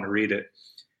people want to read it.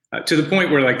 To the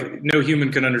point where like no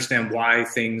human could understand why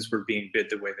things were being bid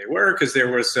the way they were, because there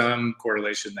was some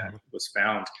correlation that was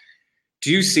found.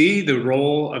 Do you see the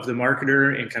role of the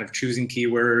marketer in kind of choosing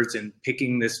keywords and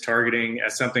picking this targeting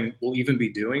as something we'll even be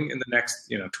doing in the next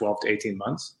 12 to 18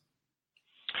 months?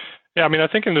 Yeah, I mean, I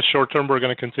think in the short term, we're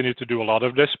going to continue to do a lot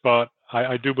of this, but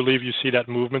I do believe you see that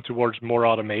movement towards more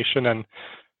automation and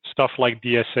stuff like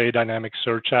DSA, dynamic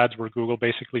search ads, where Google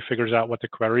basically figures out what the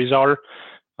queries are.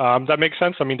 That makes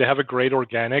sense. I mean, they have a great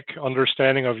organic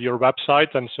understanding of your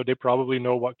website, and so they probably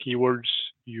know what keywords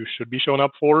you should be showing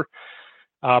up for.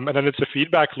 And then it's a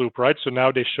feedback loop, right? So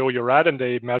now they show your ad and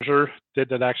they measure, did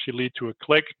that actually lead to a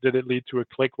click? Did it lead to a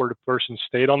click where the person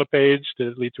stayed on the page? Did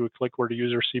it lead to a click where the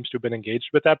user seems to have been engaged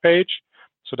with that page?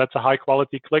 So that's a high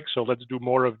quality click. So let's do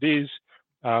more of these.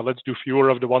 Let's do fewer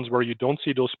of the ones where you don't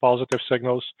see those positive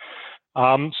signals.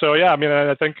 So yeah, I mean,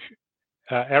 I think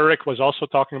Eric was also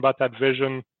talking about that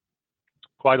vision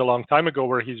quite a long time ago,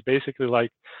 where he's basically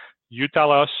like, you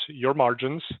tell us your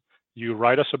margins, you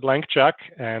write us a blank check,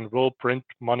 and we'll print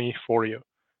money for you.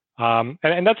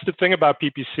 And that's the thing about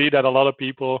PPC, that a lot of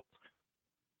people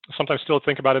sometimes still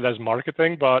think about it as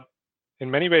marketing, but in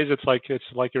many ways it's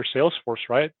like your sales force,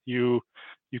 right? You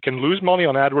can lose money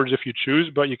on AdWords if you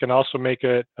choose, but you can also make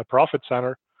it a profit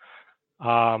center,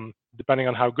 depending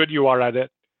on how good you are at it.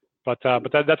 But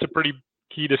that's a pretty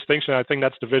key distinction. I think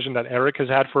that's the vision that Eric has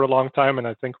had for a long time, and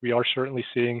I think we are certainly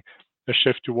seeing a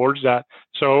shift towards that.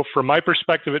 So from my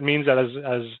perspective, it means that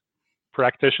as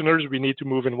practitioners, we need to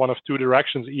move in one of two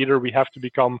directions. Either we have to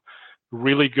become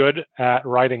really good at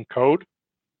writing code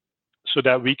so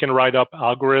that we can write up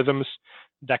algorithms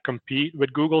that compete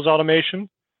with Google's automation.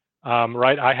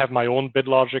 Right? I have my own bid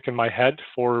logic in my head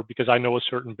because I know a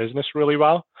certain business really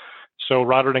well. So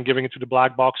rather than giving it to the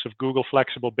black box of Google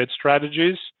flexible bid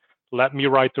strategies, let me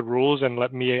write the rules and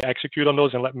let me execute on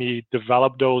those and let me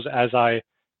develop those as I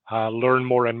learn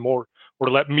more and more. Or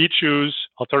let me choose,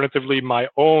 alternatively, my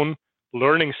own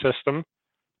learning system,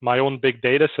 my own big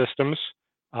data systems,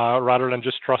 rather than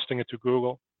just trusting it to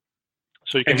Google.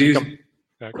 So you can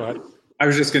go ahead. I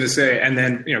was just going to say, and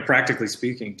then practically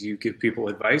speaking, do you give people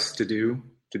advice to do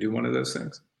one of those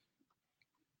things?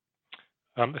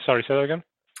 Sorry, say that again.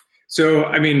 So,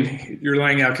 I mean, you're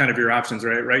laying out kind of your options,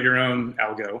 right? Write your own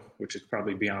algo, which is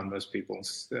probably beyond most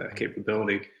people's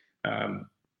capability.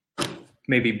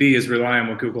 Maybe B is rely on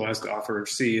what Google has to offer.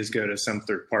 C is go to some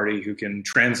third party who can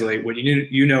translate what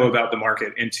you know about the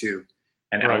market into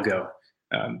an algo.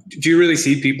 Do you really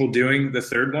see people doing the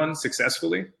third one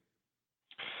successfully?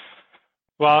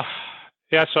 Well,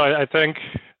 yeah. So I think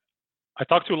I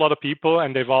talked to a lot of people,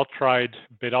 and they've all tried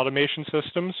bid automation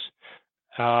systems.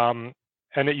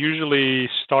 And it usually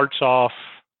starts off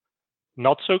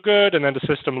not so good, and then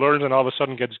the system learns and all of a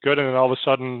sudden gets good, and then all of a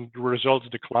sudden the results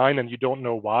decline and you don't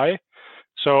know why.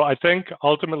 So I think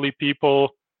ultimately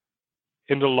people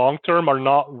in the long term are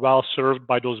not well served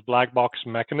by those black box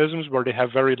mechanisms where they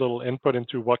have very little input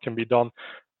into what can be done.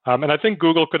 And I think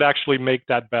Google could actually make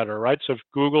that better, right? So if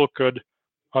Google could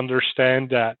understand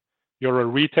that you're a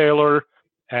retailer,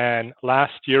 and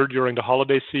last year during the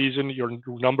holiday season, your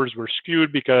numbers were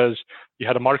skewed because you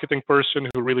had a marketing person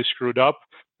who really screwed up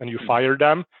and you fired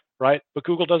them, right? But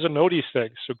Google doesn't know these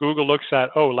things. So Google looks at,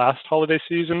 last holiday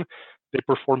season, they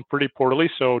performed pretty poorly.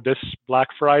 So this Black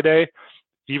Friday,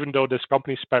 even though this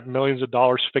company spent millions of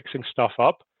dollars fixing stuff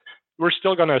up, we're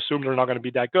still going to assume they're not going to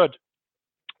be that good.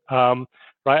 Right?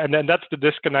 And then that's the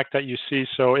disconnect that you see.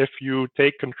 So if you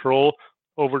take control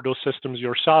over those systems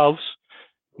yourselves,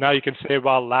 now you can say,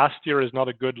 well, last year is not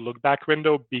a good look back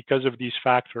window because of these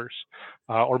factors.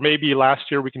 Or maybe last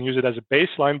year we can use it as a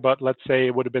baseline, but let's say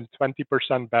it would have been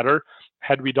 20% better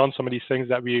had we done some of these things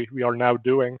that we are now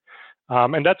doing.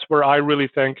 And that's where I really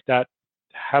think that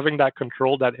having that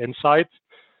control, that insight,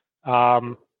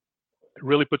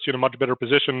 really puts you in a much better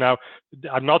position. Now,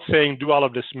 I'm not saying do all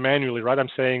of this manually, right? I'm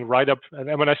saying write up,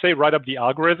 and when I say write up the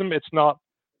algorithm, it's not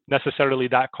necessarily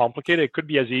that complicated. It could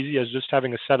be as easy as just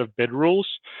having a set of bid rules.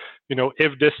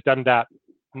 If this, then that.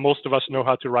 Most of us know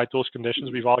how to write those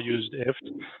conditions. We've all used if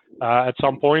at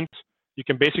some point. You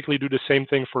can basically do the same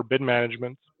thing for bid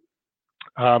management.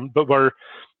 But where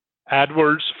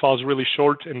AdWords falls really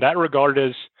short in that regard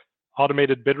is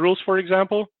automated bid rules, for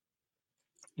example,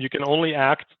 you can only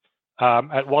act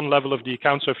at one level of the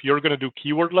account. So if you're going to do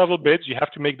keyword level bids, you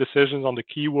have to make decisions on the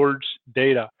keywords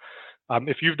data.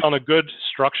 If you've done a good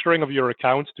structuring of your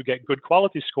account to get good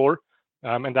quality score,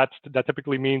 and that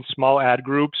typically means small ad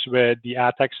groups with the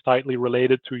ad text tightly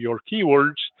related to your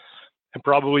keywords, and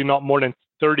probably not more than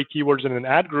 30 keywords in an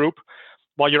ad group.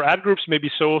 While your ad groups may be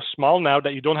so small now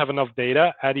that you don't have enough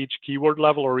data at each keyword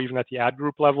level or even at the ad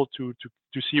group level to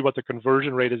see what the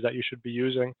conversion rate is that you should be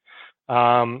using.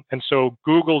 And so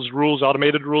Google's rules,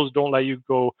 automated rules, don't let you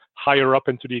go higher up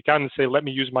into the account and say, let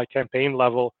me use my campaign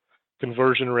level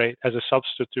conversion rate as a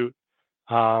substitute.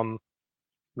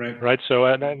 Right. So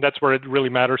and that's where it really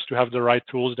matters to have the right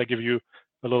tools that give you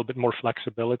a little bit more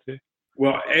flexibility.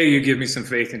 Well, you give me some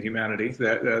faith in humanity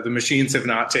that the machines have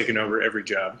not taken over every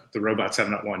job. The robots have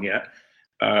not won yet.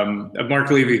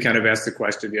 Mark Levy kind of asked the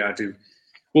question,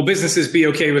 will businesses be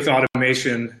okay with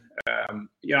automation?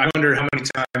 I wonder how many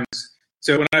times.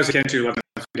 So when I was at Kentu,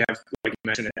 we'd have, like you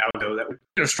mentioned, an algo that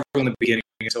would struggle in the beginning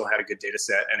until it had a good data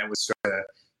set, and it was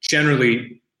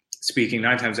generally speaking,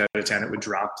 9 times out of 10, it would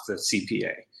drop the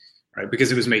CPA, right?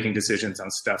 Because it was making decisions on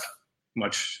stuff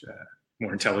much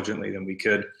more intelligently than we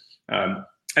could. And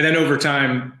then over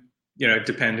time, it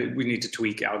depended. We need to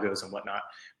tweak algos and whatnot.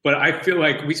 But I feel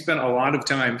like we spent a lot of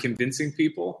time convincing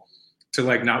people to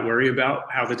not worry about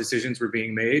how the decisions were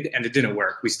being made, and it didn't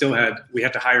work. We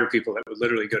had to hire people that would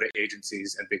literally go to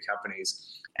agencies and big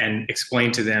companies and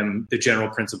explain to them the general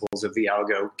principles of the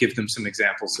algo, give them some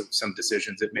examples of some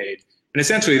decisions it made. And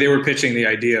essentially they were pitching the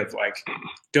idea of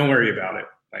don't worry about it.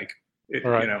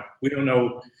 Right. We don't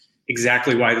know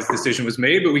exactly why this decision was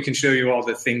made, but we can show you all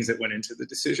the things that went into the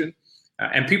decision.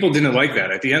 And people didn't like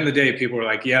that. At the end of the day, people were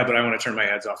like, yeah, but I want to turn my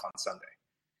ads off on Sunday.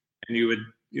 And you would,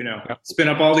 spin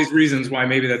up all these reasons why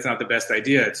maybe that's not the best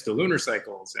idea. It's the lunar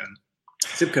cycles and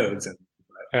zip codes.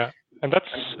 And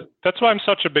that's why I'm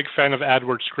such a big fan of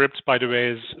AdWords scripts, by the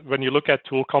way, is when you look at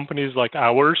tool companies like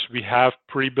ours, we have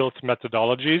pre-built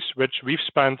methodologies, which we've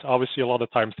spent obviously a lot of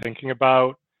time thinking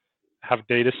about, have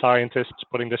data scientists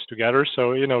putting this together.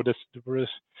 So,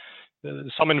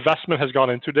 some investment has gone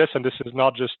into this, and this is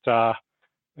not just,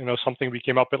 something we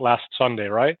came up with last Sunday,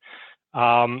 right?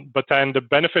 But then the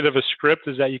benefit of a script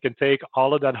is that you can take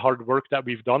all of that hard work that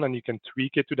we've done and you can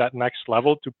tweak it to that next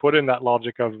level to put in that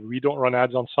logic of we don't run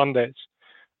ads on Sundays.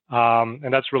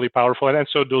 And that's really powerful. And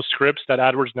so those scripts that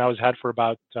AdWords now has had for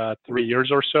about 3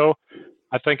 years or so,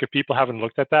 I think if people haven't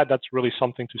looked at that, that's really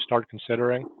something to start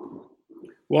considering.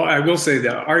 Well, I will say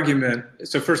the argument.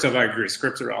 So first off, I agree.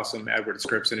 Scripts are awesome, AdWords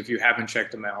scripts, and if you haven't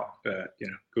checked them out,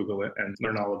 Google it and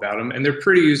learn all about them. And they're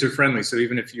pretty user friendly. So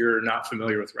even if you're not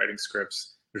familiar with writing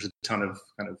scripts, there's a ton of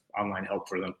kind of online help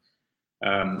for them.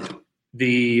 What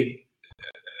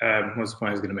was the point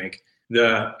I was going to make?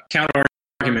 The counter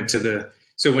argument to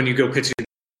so when you go pitch it and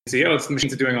say, it's the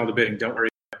machines are doing all the bidding, don't worry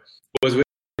about it, was what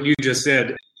you just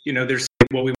said. They're saying,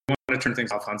 well, we want to turn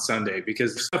things off on Sunday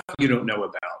because there's stuff you don't know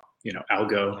about.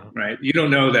 Algo, right? You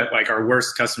don't know that our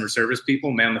worst customer service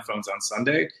people man the phones on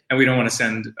Sunday, and we don't want to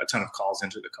send a ton of calls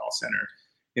into the call center.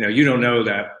 You don't know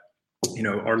that,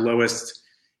 our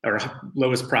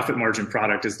lowest profit margin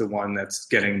product is the one that's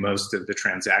getting most of the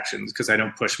transactions because I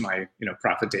don't push my,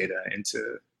 profit data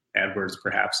into AdWords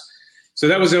perhaps. So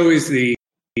that was always the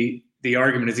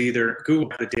argument is either Google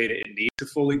has the data it needs to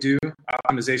fully do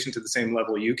optimization to the same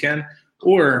level you can,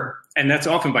 and that's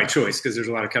often by choice because there's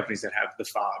a lot of companies that have the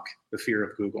fog, the fear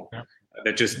of Google,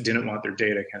 that just didn't want their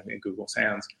data kind of in Google's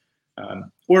hands.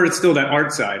 Or it's still that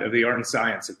art side of the art and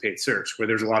science of paid search, where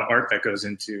there's a lot of art that goes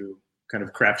into kind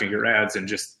of crafting your ads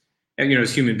and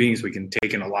as human beings, we can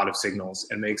take in a lot of signals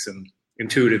and make some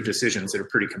intuitive decisions that are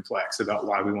pretty complex about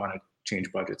why we want to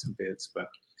change budgets and bids.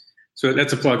 So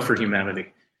that's a plug for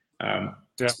humanity.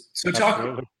 So talk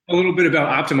a little bit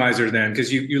about Optimizer then,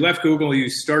 because you left Google, you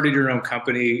started your own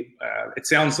company. It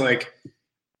sounds like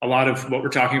a lot of what we're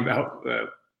talking about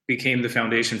became the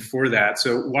foundation for that.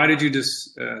 So why did you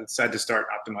just decide to start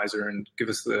Optimizer, and give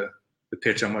us the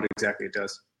pitch on what exactly it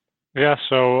does? Yeah,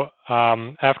 so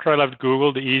after I left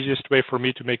Google, the easiest way for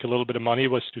me to make a little bit of money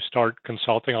was to start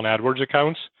consulting on AdWords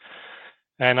accounts.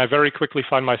 And I very quickly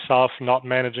find myself not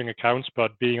managing accounts,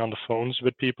 but being on the phones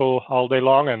with people all day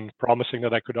long and promising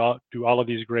that I could do all of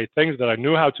these great things that I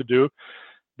knew how to do.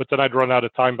 But then I'd run out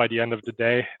of time by the end of the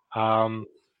day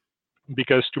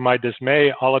because to my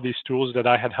dismay, all of these tools that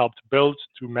I had helped build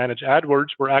to manage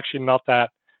AdWords were actually not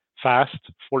that fast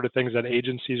for the things that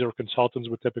agencies or consultants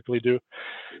would typically do.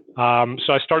 So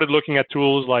I started looking at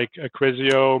tools like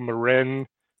Acquisio, Marin.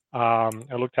 I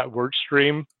looked at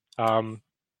WordStream.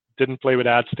 didn't play with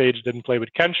AdStage, didn't play with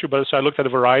Kensho, but so I looked at a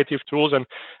variety of tools, and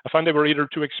I found they were either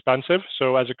too expensive.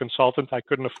 So as a consultant, I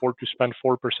couldn't afford to spend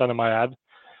 4% of my ad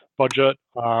budget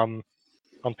on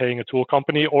paying a tool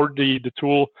company, or the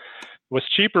tool was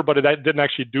cheaper, but it didn't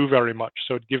actually do very much.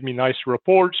 So it'd give me nice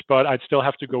reports, but I'd still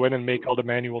have to go in and make all the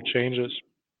manual changes.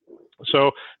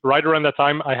 So right around that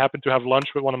time, I happened to have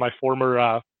lunch with one of my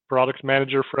former product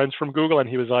manager friends from Google, and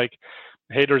he was like,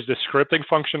 hey, there's this scripting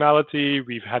functionality.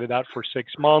 We've had it out for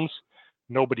 6 months.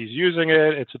 Nobody's using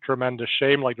it. It's a tremendous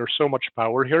shame. Like, there's so much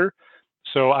power here.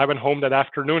 So I went home that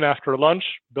afternoon after lunch,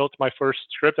 built my first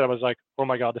script, and I was like, oh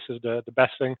my God, this is the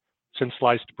best thing since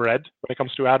sliced bread when it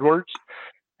comes to AdWords.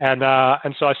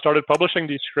 And so I started publishing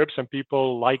these scripts, and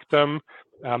people liked them.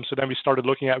 So then we started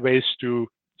looking at ways to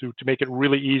make it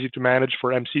really easy to manage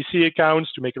for MCC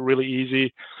accounts, to make it really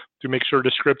easy to make sure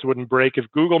the script wouldn't break if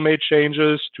Google made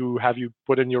changes, to have you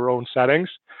put in your own settings.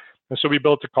 And so we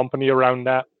built a company around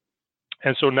that.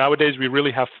 And so nowadays we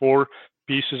really have 4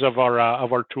 pieces of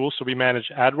our tools. So we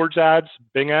manage AdWords ads,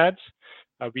 Bing ads.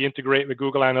 We integrate with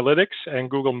Google Analytics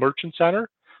and Google Merchant Center.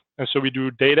 And so we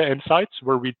do data insights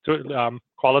where we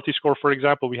quality score, for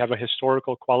example. We have a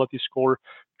historical quality score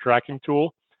tracking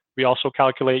tool. We also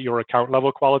calculate your account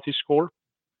level quality score.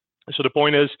 So the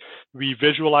point is, we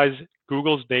visualize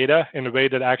Google's data in a way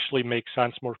that actually makes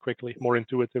sense more quickly, more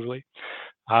intuitively.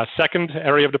 Second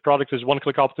area of the product is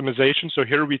one-click optimization. So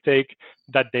here we take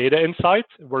that data insight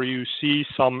where you see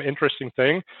some interesting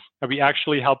thing, and we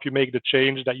actually help you make the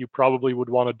change that you probably would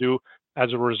want to do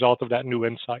as a result of that new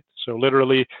insight. So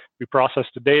literally, we process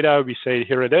the data, we say,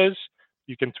 here it is.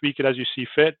 You can tweak it as you see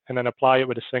fit, and then apply it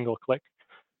with a single click.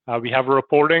 We have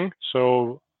reporting.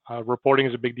 So reporting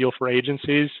is a big deal for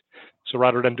agencies. So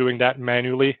rather than doing that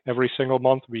manually every single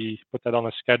month, we put that on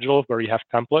a schedule where you have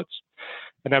templates.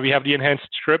 And then we have the enhanced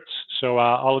scripts. So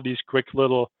all of these quick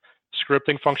little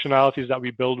scripting functionalities that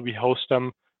we build, we host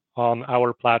them on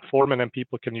our platform, and then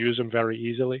people can use them very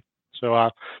easily.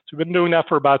 So we've been doing that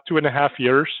for about 2.5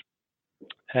 years,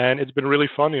 and it's been really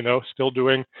fun, still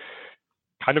doing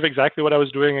kind of exactly what I was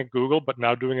doing at Google, but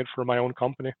now doing it for my own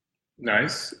company.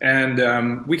 Nice.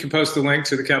 And we can post the link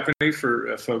to the company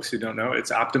for folks who don't know.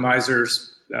 It's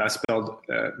Optimizers, spelled,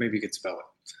 maybe you could spell it.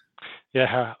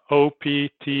 Yeah,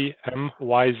 OPTMYZR.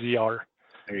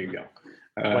 There you go.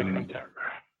 Like right there.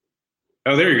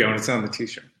 Oh, there you go. And it's on the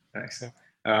t-shirt. Nice.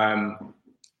 Yeah.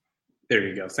 There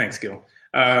you go. Thanks, Gil.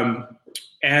 So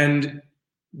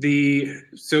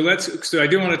I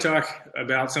do want to talk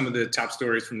about some of the top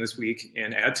stories from this week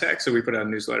in ad tech. So we put out a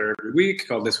newsletter every week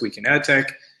called This Week in Ad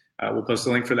Tech. We'll post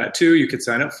a link for that too. You could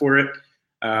sign up for it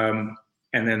and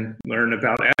then learn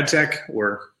about ad tech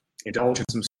or indulge in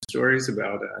some stories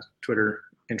about Twitter,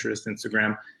 Pinterest,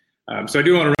 Instagram. So I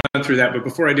do want to run through that. But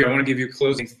before I do, I want to give you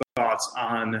closing thoughts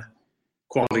on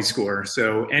quality score.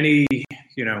 So any,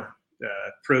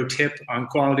 pro tip on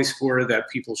quality score that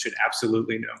people should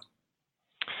absolutely know?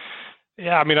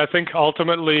 Yeah, I mean, I think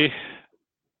ultimately,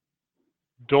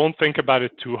 don't think about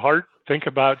it too hard. Think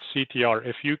about CTR.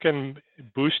 If you can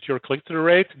boost your click-through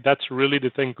rate, that's really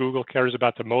the thing Google cares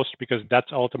about the most, because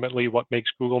that's ultimately what makes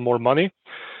Google more money.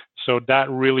 So that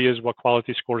really is what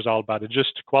quality score is all about. It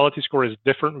just, quality score is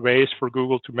different ways for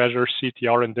Google to measure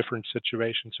CTR in different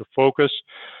situations. So focus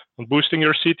on boosting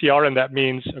your CTR, and that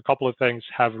means a couple of things.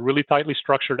 Have really tightly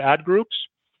structured ad groups,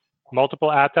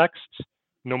 multiple ad texts,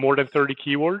 no more than 30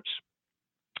 keywords.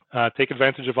 Take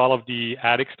advantage of all of the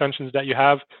ad extensions that you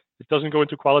have. It doesn't go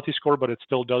into quality score, but it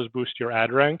still does boost your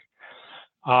ad rank.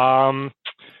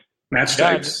 Match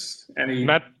types?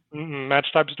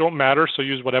 Match types don't matter, so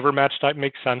use whatever match type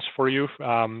makes sense for you.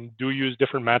 Do use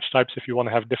different match types if you want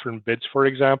to have different bids, for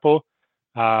example.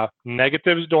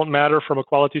 Negatives don't matter from a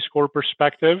quality score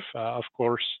perspective. Of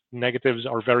course, negatives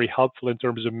are very helpful in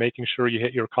terms of making sure you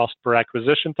hit your cost per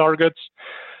acquisition targets.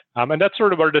 And that's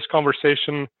sort of where this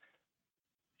conversation,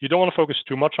 you don't want to focus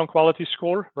too much on quality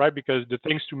score, right? Because the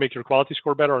things to make your quality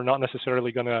score better are not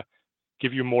necessarily going to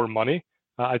give you more money.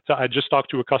 I just talked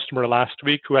to a customer last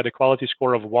week who had a quality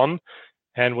score of 1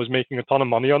 and was making a ton of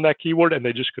money on that keyword, and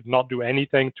they just could not do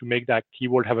anything to make that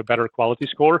keyword have a better quality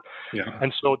score. Yeah.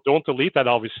 And so don't delete that,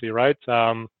 obviously, right?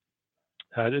 But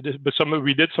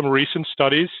we did some recent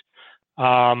studies,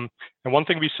 and one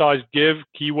thing we saw is give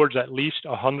keywords at least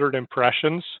 100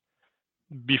 impressions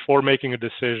before making a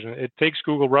decision. It takes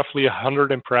Google roughly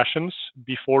 100 impressions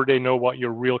before they know what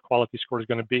your real quality score is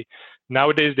going to be.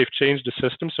 Nowadays, they've changed the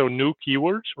system, so new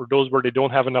keywords, or those where they don't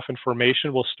have enough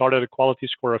information, will start at a quality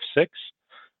score of 6,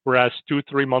 whereas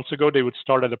 2-3 months ago, they would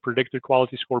start at a predicted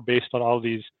quality score based on all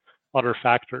these other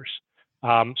factors.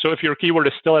 So if your keyword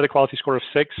is still at a quality score of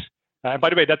 6, And by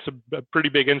the way, that's a pretty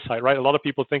big insight, right? A lot of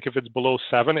people think if it's below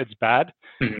 7, it's bad.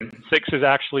 Mm-hmm. 6 is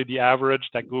actually the average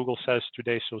that Google says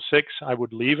today. So 6, I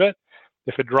would leave it.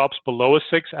 If it drops below a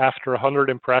 6 after 100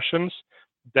 impressions,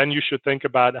 then you should think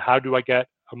about how do I get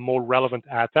a more relevant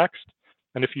ad text.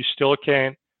 And if you still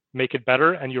can't make it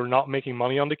better and you're not making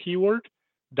money on the keyword,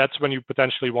 that's when you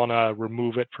potentially want to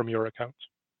remove it from your account.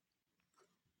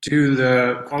 Do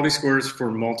the quality scores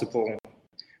for multiple,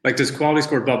 like does quality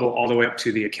score bubble all the way up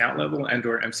to the account level and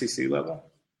or MCC level?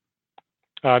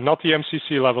 Not the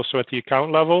MCC level. So at the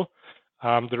account level,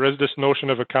 there is this notion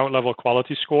of account level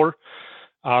quality score.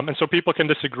 And so people can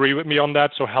disagree with me on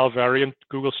that. So Hal Varian,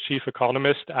 Google's chief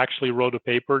economist, actually wrote a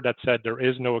paper that said there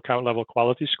is no account level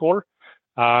quality score.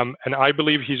 And I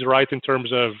believe he's right in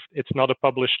terms of it's not a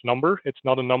published number. It's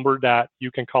not a number that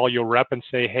you can call your rep and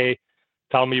say, hey,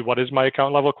 tell me what is my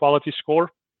account level quality score.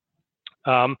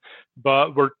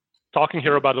 But we're talking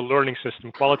here about a learning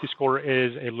system. Quality score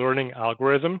is a learning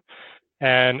algorithm.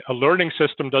 And a learning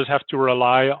system does have to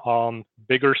rely on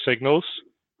bigger signals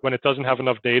when it doesn't have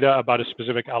enough data about a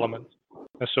specific element.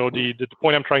 And so the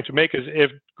point I'm trying to make is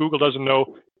if Google doesn't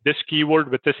know this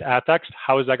keyword with this ad text,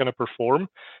 how is that going to perform?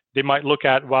 They might look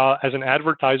at, well, as an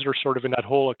advertiser sort of in that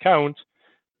whole account,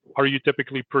 are you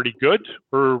typically pretty good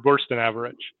or worse than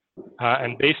average?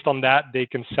 And based on that, they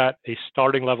can set a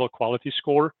starting level quality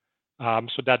score.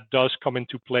 So that does come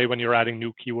into play when you're adding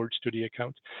new keywords to the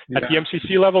account. Yeah. At the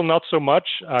MCC level, not so much.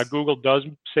 Google does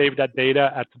save that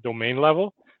data at the domain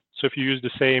level. So if you use the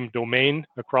same domain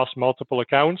across multiple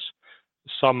accounts,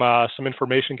 some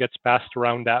information gets passed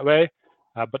around that way,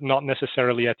 but not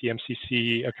necessarily at the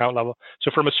MCC account level.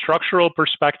 So from a structural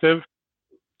perspective,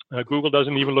 Google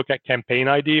doesn't even look at campaign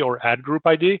ID or ad group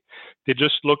ID. They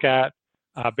just look at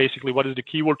basically what is the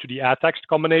keyword to the ad text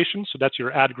combination. So that's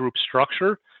your ad group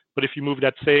structure. But if you move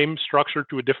that same structure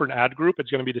to a different ad group,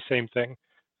 it's going to be the same thing.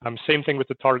 Same thing with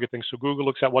the targeting. So Google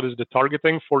looks at what is the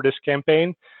targeting for this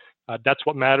campaign. That's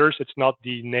what matters. It's not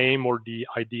the name or the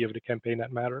ID of the campaign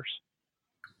that matters.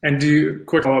 And do you,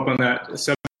 quick follow up on that,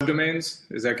 subdomains,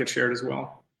 does that get shared as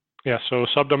well? Yeah, so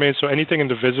subdomains, so anything in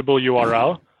the visible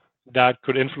URL that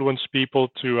could influence people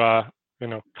to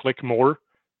click more,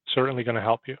 certainly going to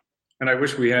help you. And I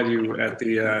wish we had you at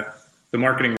the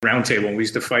marketing roundtable. We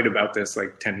used to fight about this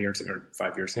like 10 years or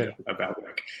 5 years ago about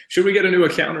like, should we get a new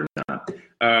account or not?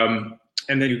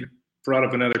 And then you brought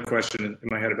up another question in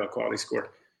my head about quality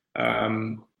score.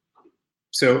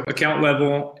 So account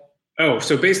level. Oh,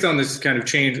 so based on this kind of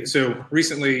change, so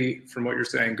recently, from what you're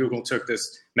saying, Google took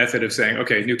this method of saying,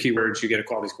 okay, new keywords, you get a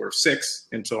quality score of 6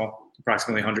 until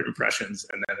approximately 100 impressions,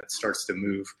 and then it starts to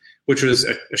move, which was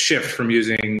a shift from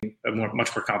using a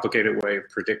much more complicated way of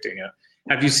predicting it.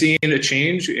 Have you seen a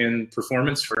change in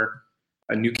performance for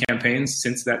new campaigns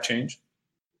since that change?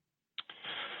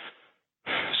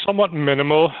 Somewhat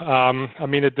minimal. I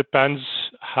mean, it depends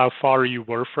how far you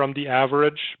were from the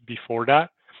average before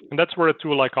that. And that's where a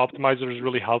tool like Optimizer is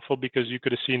really helpful because you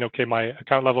could have seen, okay, my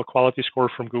account level quality score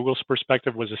from Google's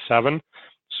perspective was a 7.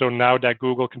 So now that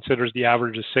Google considers the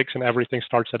average a 6 and everything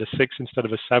starts at a 6 instead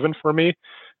of a 7 for me,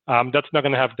 that's not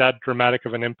going to have that dramatic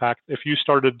of an impact. If you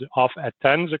started off at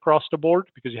 10s across the board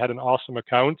because you had an awesome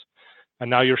account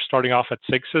and now you're starting off at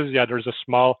 6s, yeah, there's a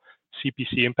small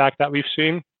CPC impact that we've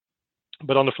seen.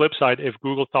 But on the flip side, if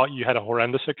Google thought you had a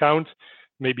horrendous account,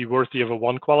 maybe worthy of a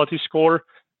 1 quality score,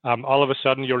 all of a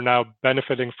sudden you're now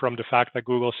benefiting from the fact that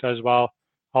Google says, well,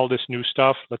 all this new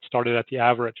stuff, let's start it at the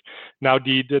average. Now,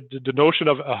 the notion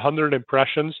of 100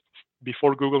 impressions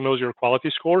before Google knows your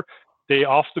quality score, they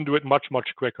often do it much, much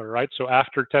quicker, right? So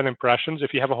after 10 impressions,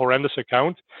 if you have a horrendous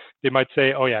account, they might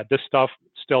say, oh yeah, this stuff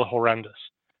still horrendous.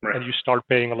 Right. And you start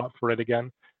paying a lot for it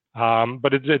again.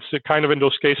 But it's kind of in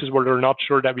those cases where they're not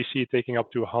sure that we see it taking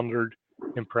up to 100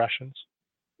 impressions.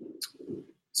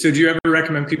 So do you ever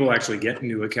recommend people actually get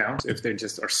new accounts if they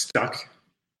just are stuck?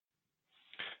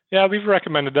 Yeah, we've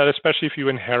recommended that, especially if you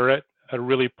inherit a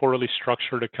really poorly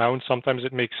structured account. Sometimes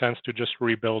it makes sense to just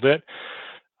rebuild it.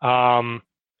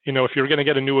 If you're going to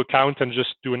get a new account and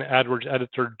just do an AdWords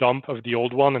editor dump of the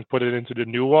old one and put it into the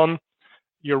new one,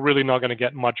 you're really not going to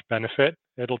get much benefit.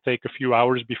 It'll take a few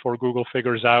hours before Google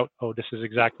figures out, oh, this is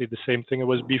exactly the same thing it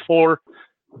was before.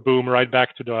 Boom, right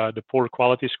back to the poor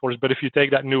quality scores. But if you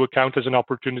take that new account as an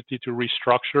opportunity to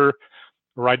restructure,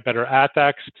 write better ad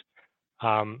text,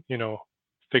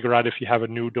 figure out if you have a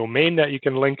new domain that you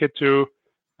can link it to,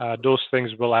 those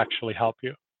things will actually help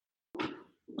you.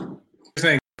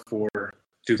 Saying for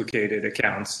duplicated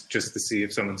accounts just to see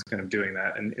if someone's kind of doing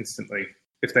that and instantly,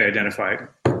 if they identify it,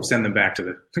 send them back to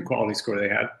the quality score they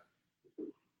had.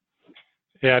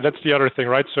 Yeah, that's the other thing,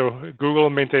 right? So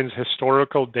Google maintains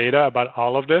historical data about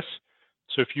all of this.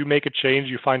 So if you make a change,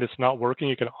 you find it's not working,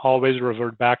 you can always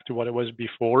revert back to what it was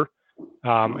before.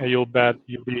 And you'll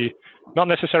be not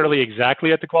necessarily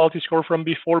exactly at the quality score from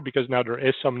before, because now there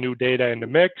is some new data in the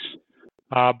mix,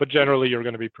 but generally you're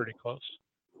going to be pretty close.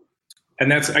 And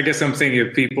that's, I guess I'm thinking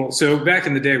of people. So back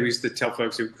in the day, we used to tell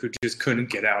folks who just couldn't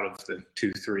get out of the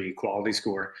 2-3 quality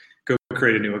score, go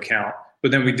create a new account. But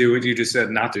then we do what you just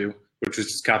said not to, which was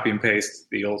just copy and paste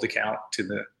the old account to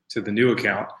the new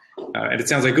account. And it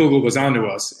sounds like Google was onto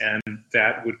us, and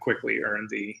that would quickly earn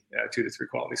the 2-3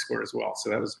 quality score as well.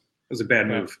 So that was a bad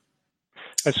move.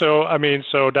 And so,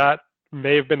 so that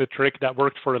may have been a trick that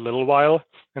worked for a little while.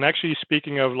 And actually,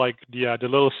 speaking of like the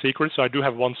little secret, so I do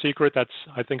have one secret that's,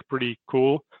 I think, pretty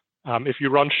cool. If you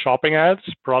run shopping ads,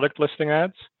 product listing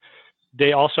ads,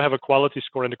 they also have a quality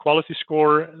score. And the quality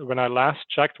score, when I last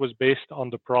checked, was based on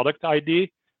the product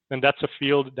ID. And that's a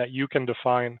field that you can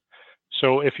define.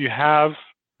 So if you have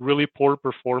really poor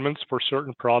performance for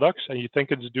certain products and you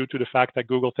think it's due to the fact that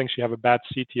Google thinks you have a bad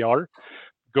CTR,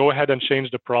 go ahead and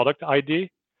change the product ID.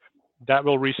 That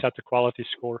will reset the quality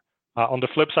score. On the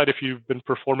flip side, if you've been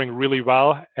performing really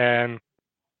well and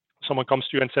someone comes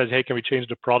to you and says, hey, can we change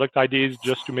the product IDs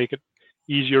just to make it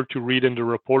easier to read in the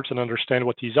reports and understand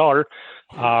what these are,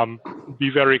 be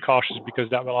very cautious, because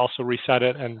that will also reset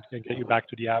it and get you back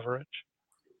to the average.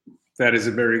 That is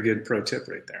a very good pro tip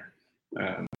right there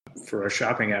for our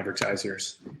shopping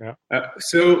advertisers. Yeah.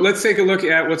 So let's take a look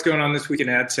at what's going on this week in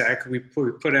ad tech. We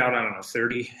put out,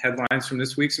 30 headlines from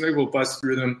this week, so maybe we'll bust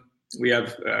through them. We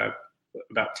have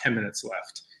about 10 minutes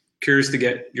left. Curious to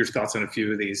get your thoughts on a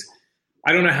few of these.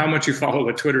 I don't know how much you follow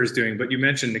what Twitter is doing, but you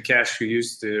mentioned Nikesh, who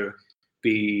used to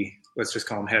be, let's just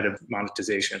call him head of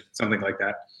monetization, something like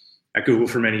that, at Google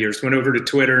for many years, went over to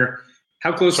Twitter.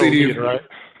 How closely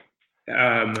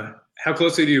how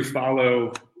closely do you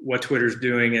follow what Twitter's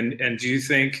doing? And do you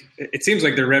think, it seems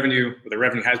like the revenue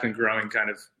has been growing kind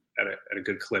of at a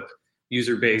good clip,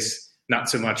 user base, not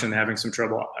so much, and having some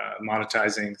trouble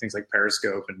monetizing things like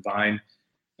Periscope and Vine.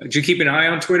 Do you keep an eye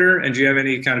on Twitter, and do you have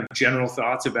any kind of general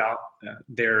thoughts about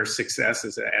their success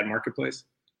as an ad marketplace?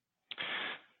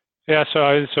 Yeah,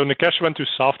 so Nikesh went to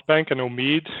SoftBank, and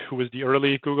Omid, who was the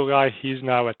early Google guy, he's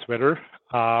now at Twitter.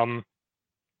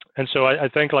 And so I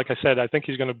think, like I said, I think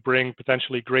he's going to bring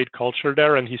potentially great culture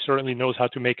there, and he certainly knows how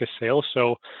to make a sale.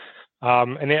 So,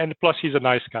 and plus he's a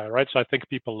nice guy, right? So I think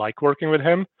people like working with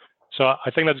him. So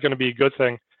I think that's going to be a good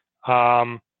thing.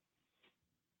 I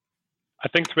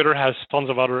think Twitter has tons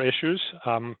of other issues.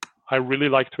 I really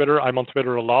like Twitter. I'm on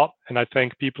Twitter a lot, and I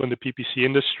think people in the PPC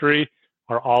industry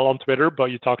are all on Twitter, but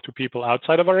you talk to people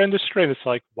outside of our industry, and it's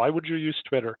like, why would you use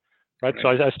Twitter? Right? So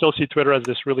I still see Twitter as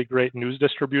this really great news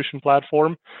distribution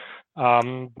platform,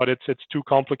 but it's too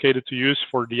complicated to use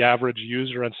for the average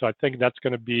user, and so I think that's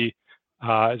going to be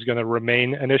is going to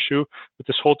remain an issue. But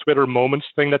this whole Twitter Moments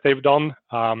thing that they've done,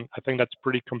 I think that's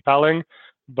pretty compelling,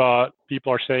 but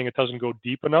people are saying it doesn't go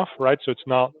deep enough, right? So it's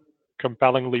not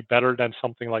compellingly better than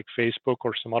something like Facebook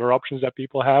or some other options that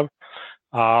people have.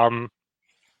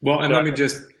 Let me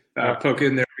just poke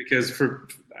in there, because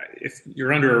if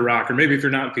you're under a rock, or maybe if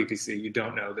you're not in PPC, you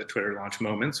don't know that Twitter launched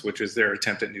Moments, which is their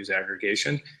attempt at news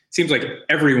aggregation. It seems like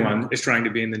everyone is trying to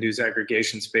be in the news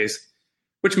aggregation space,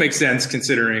 which makes sense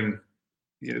considering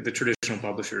the traditional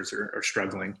publishers are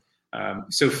struggling.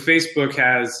 So Facebook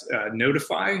has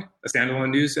Notify, a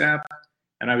standalone news app,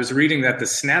 and I was reading that the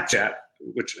Snapchat,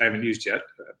 which I haven't used yet,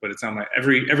 but it's on my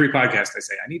every podcast I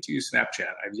say I need to use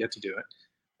Snapchat. I've yet to do it.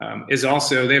 Is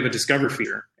also, they have a Discover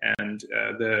feature, and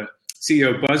the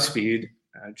CEO of BuzzFeed,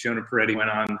 Jonah Peretti,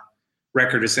 went on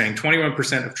record as saying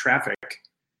 21% of traffic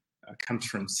comes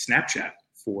from Snapchat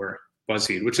for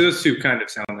BuzzFeed, which those two kind of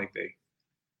sound like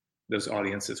those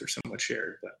audiences are somewhat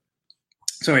shared. But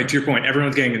so to your point,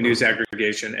 everyone's getting a news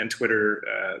aggregation, and Twitter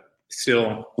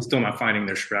still not finding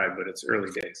their stride, but it's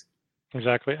early days.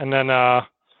 Exactly, and then I've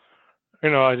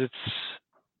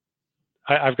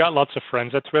got lots of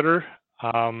friends at Twitter.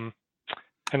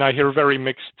 And I hear very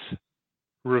mixed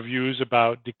reviews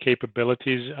about the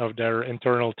capabilities of their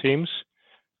internal teams.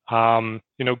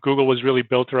 Google was really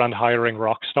built around hiring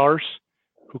rock stars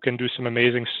who can do some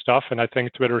amazing stuff, and I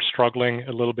think Twitter's struggling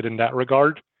a little bit in that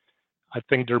regard. I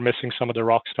think they're missing some of the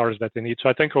rock stars that they need. So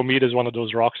I think Omid is one of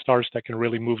those rock stars that can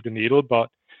really move the needle, but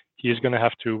he's going to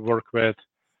have to work with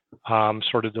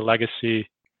sort of the legacy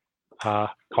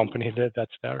company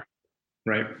that's there.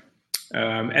 Right.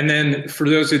 And then for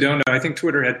those who don't know, I think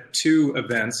Twitter had 2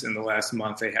 events in the last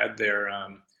month. They had their,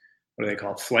 what do they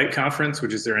call it? Flight Conference,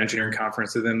 which is their engineering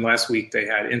conference. And then last week they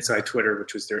had Inside Twitter,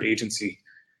 which was their agency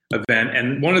event.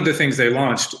 And one of the things they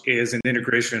launched is an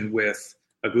integration with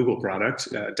a Google product,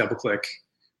 DoubleClick,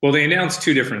 Well, they announced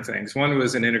two different things. One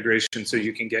was an integration so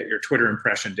you can get your Twitter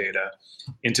impression data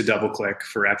into DoubleClick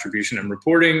for attribution and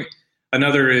reporting.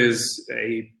 Another is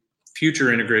a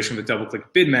future integration with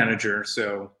DoubleClick Bid Manager.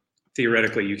 So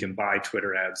theoretically, you can buy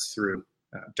Twitter ads through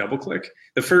DoubleClick.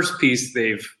 The first piece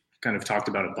they've kind of talked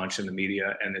about a bunch in the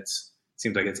media, and it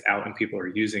seems like it's out and people are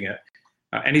using it.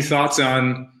 Any thoughts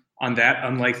on that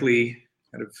unlikely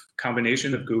kind of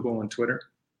combination of Google and Twitter?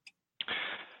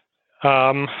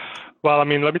 Well, I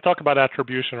mean, let me talk about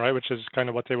attribution, right, which is kind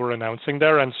of what they were announcing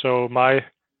there. And so my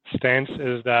stance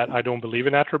is that I don't believe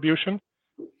in attribution.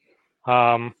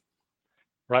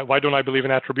 Right? Why don't I believe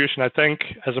in attribution? I think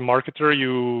as a marketer,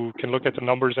 you can look at the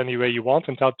numbers any way you want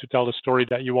and tell the story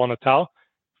that you want to tell.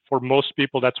 For most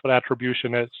people, that's what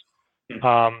attribution is.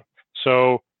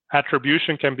 So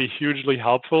attribution can be hugely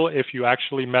helpful if you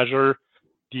actually measure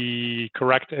the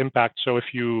correct impact. So if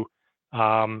you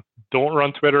don't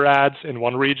run Twitter ads in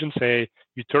one region, say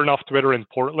you turn off Twitter in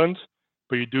Portland,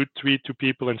 but you do tweet to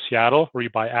people in Seattle, or you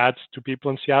buy ads to people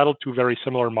in Seattle, two very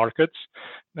similar markets,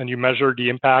 and you measure the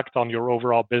impact on your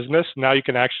overall business. Now you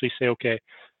can actually say, okay,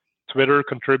 Twitter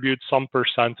contributes some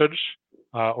percentage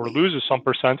or loses some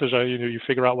percentage. You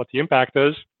figure out what the impact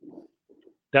is.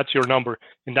 That's your number.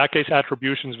 In that case,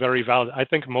 attribution is very valid. I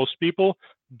think most people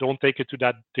don't take it to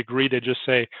that degree. They just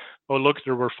say, oh, look,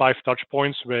 there were 5 touch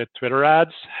points with Twitter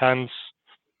ads, hence,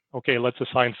 okay, let's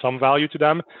assign some value to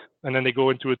them. And then they go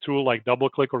into a tool like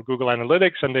DoubleClick or Google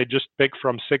Analytics, and they just pick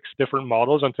from 6 different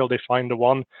models until they find the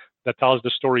one that tells the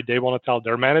story they want to tell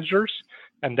their managers.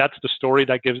 And that's the story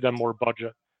that gives them more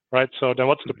budget, right? So then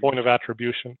what's the point of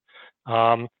attribution?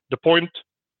 The point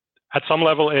at some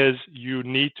level is you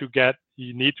need to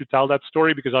tell that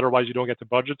story, because otherwise you don't get the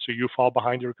budget, so you fall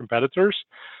behind your competitors.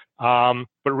 But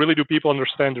really, do people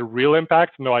understand the real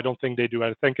impact? No, I don't think they do.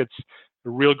 I think it's a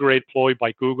real great ploy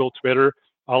by Google, Twitter,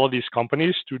 all of these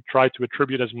companies to try to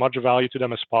attribute as much value to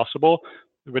them as possible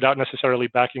without necessarily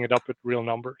backing it up with real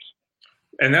numbers.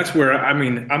 And that's where, I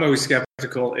mean, I'm always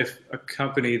skeptical if a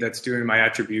company that's doing my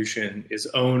attribution is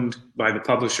owned by the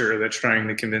publisher that's trying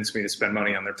to convince me to spend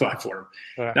money on their platform.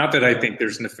 Yeah. Not that I think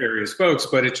there's nefarious folks,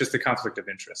 but it's just a conflict of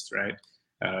interest, right?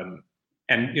 And,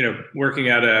 working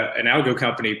at an algo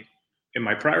company in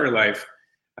my prior life,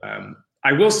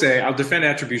 I will say I'll defend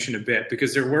attribution a bit,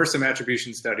 because there were some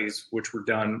attribution studies which were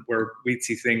done where we'd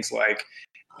see things like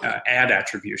ad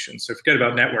attribution. So forget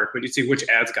about network, but you'd see which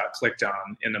ads got clicked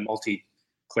on in a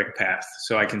multi-click path.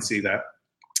 So I can see that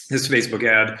this Facebook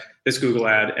ad, this Google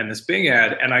ad, and this Bing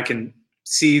ad, and I can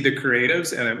see the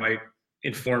creatives, and it might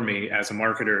inform me as a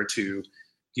marketer to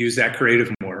use that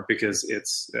creative more, because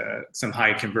it's some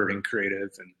high converting creative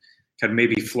and kind of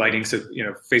maybe flighting. So,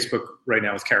 Facebook right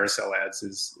now with carousel ads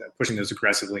is pushing those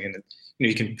aggressively, and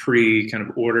you can kind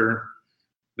of order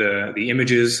the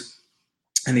images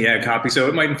and the ad copy. So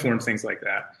it might inform things like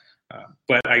that.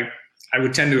 But I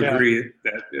would tend to agree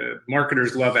that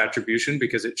marketers love attribution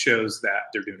because it shows that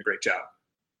they're doing a great job,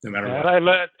 no matter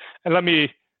what. And let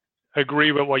me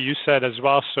agree with what you said as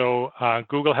well. So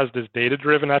Google has this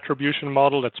data-driven attribution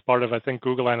model that's part of, I think,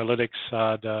 Google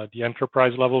Analytics, the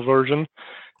enterprise level version.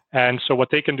 And so what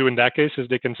they can do in that case is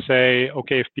they can say,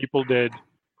 okay, if people did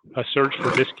a search for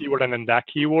this keyword and then that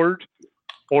keyword,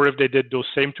 or if they did those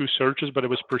same 2 searches, but it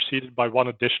was preceded by one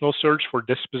additional search for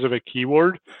this specific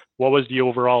keyword, what was the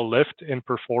overall lift in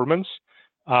performance?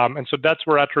 And so that's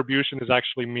where attribution is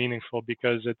actually meaningful,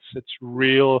 because it's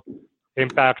real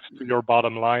impact to your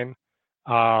bottom line.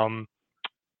 I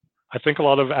think a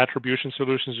lot of attribution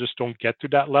solutions just don't get to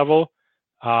that level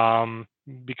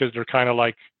because they're kind of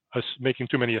like making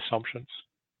too many assumptions.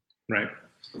 Right.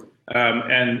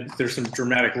 And there's some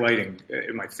dramatic lighting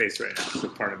in my face right now, so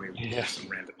part of me some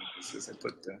random emphasis I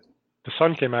put. The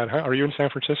sun came out, huh? Are you in San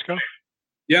Francisco?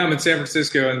 Yeah, I'm in San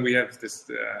Francisco, and we have this.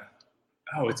 There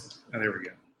we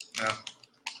go.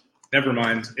 Never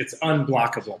mind. It's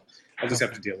unblockable. I'll just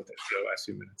have to deal with it for the last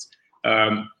few minutes.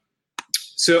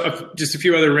 So just a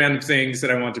few other random things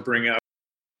that I want to bring up.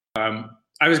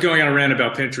 I was going on a rant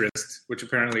about Pinterest, which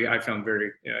apparently I found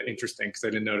very interesting because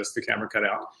I didn't notice the camera cut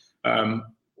out.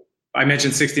 I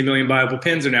mentioned 60 million viable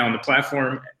pins are now on the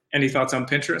platform. Any thoughts on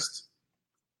Pinterest?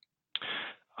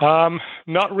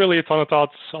 Not really a ton of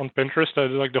thoughts on Pinterest.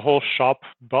 Like the whole shop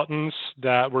buttons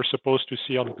that we're supposed to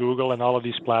see on Google and all of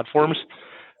these platforms.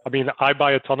 I mean, I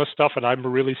buy a ton of stuff, and I'm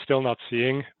really still not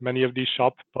seeing many of these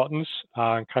shop buttons,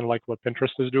 kind of like what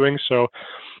Pinterest is doing. So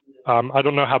I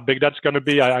don't know how big that's going to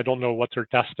be. I don't know what they're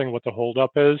testing, what the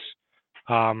holdup is.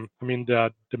 I mean,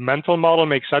 the mental model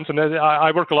makes sense. And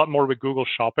I work a lot more with Google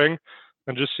Shopping,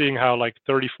 and just seeing how like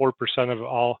 34% of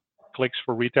all clicks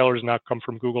for retailers now come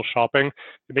from Google Shopping.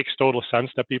 It makes total sense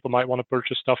that people might want to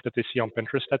purchase stuff that they see on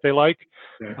Pinterest that they like.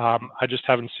 Yeah. I just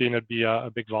haven't seen it be a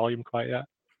big volume quite yet.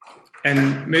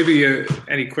 And maybe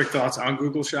any quick thoughts on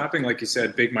Google Shopping? Like you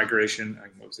said, big migration.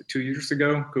 What was it, 2 years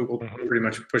ago? Google pretty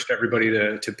much pushed everybody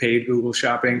to paid Google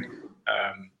Shopping.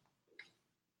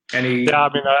 Yeah, I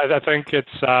mean, I think it's,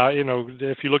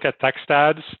 if you look at text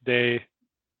ads, they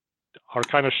are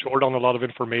kind of short on a lot of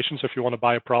information. So if you want to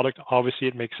buy a product, obviously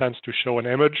it makes sense to show an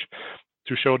image,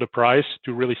 to show the price,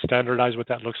 to really standardize what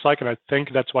that looks like. And I think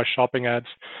that's why shopping ads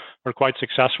are quite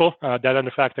successful. That and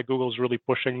the fact that Google is really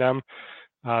pushing them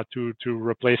to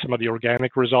replace some of the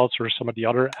organic results or some of the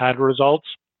other ad results.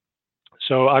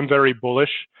 So I'm very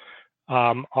bullish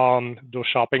on those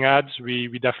shopping ads. We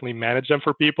definitely manage them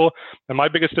for people. And my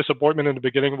biggest disappointment in the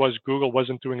beginning was Google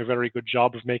wasn't doing a very good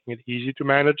job of making it easy to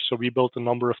manage. So we built a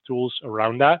number of tools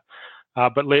around that.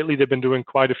 But lately they've been doing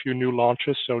quite a few new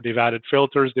launches. So they've added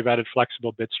filters, they've added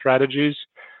flexible bid strategies.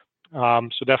 So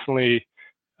definitely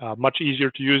much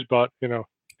easier to use, but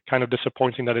kind of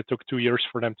disappointing that it took 2 years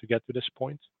for them to get to this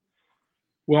point.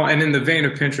 Well, and in the vein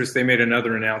of Pinterest, they made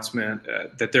another announcement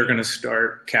that they're going to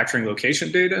start capturing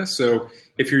location data. So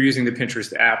if you're using the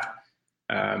Pinterest app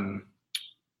and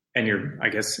you're, I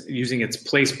guess, using its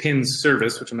place pins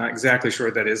service, which I'm not exactly sure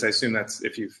what that is. I assume that's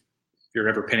if you're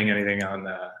ever pinning anything on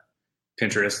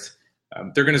Pinterest,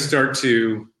 they're going to start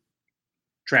to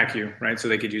track you, right? So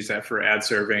they could use that for ad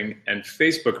serving. And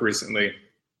Facebook recently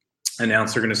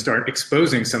announced they're going to start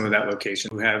exposing some of that location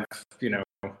who have,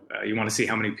 you want to see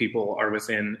how many people are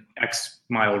within X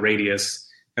mile radius,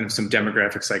 kind of some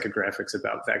demographic psychographics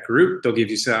about that group. They'll give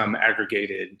you some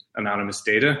aggregated anonymous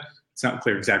data. It's not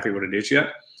clear exactly what it is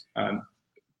yet. How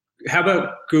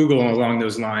about Google along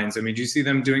those lines? I mean, do you see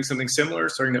them doing something similar,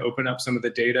 starting to open up some of the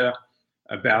data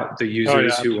about the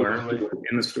users who are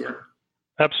in the store?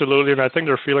 Absolutely, and I think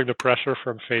they're feeling the pressure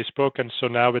from Facebook. And so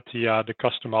now with the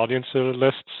custom audience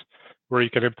lists, where you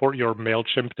can import your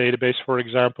MailChimp database, for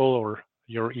example, or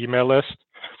your email list,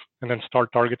 and then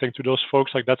start targeting to those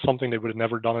folks. Like that's something they would have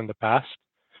never done in the past.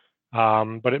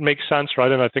 But it makes sense, right?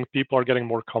 And I think people are getting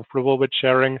more comfortable with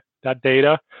sharing that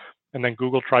data. And then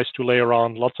Google tries to layer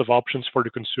on lots of options for the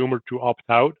consumer to opt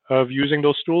out of using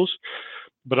those tools.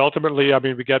 But ultimately, I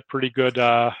mean, we get pretty good,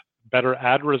 better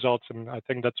ad results. And I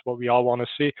think that's what we all want to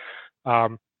see. I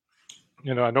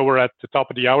know we're at the top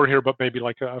of the hour here, but maybe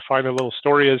like a final little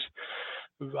story is,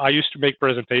 I used to make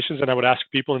presentations and I would ask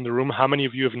people in the room, how many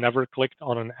of you have never clicked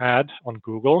on an ad on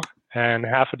Google? And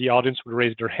half of the audience would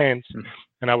raise their hands.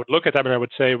 And I would look at them and I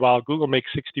would say, wow, Google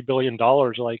makes $60 billion.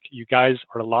 Like, you guys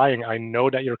are lying. I know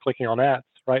that you're clicking on ads,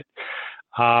 right?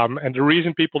 And the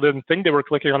reason people didn't think they were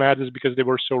clicking on ads is because they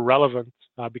were so relevant,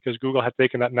 because Google had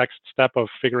taken that next step of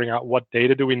figuring out what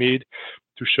data do we need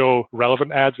to show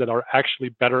relevant ads that are actually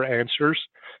better answers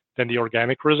than the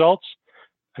organic results.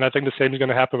 And I think the same is going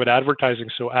to happen with advertising.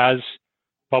 So as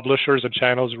publishers and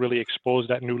channels really expose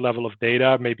that new level of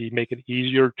data, maybe make it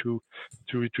easier to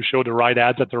show the right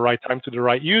ads at the right time to the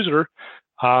right user,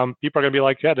 people are going to be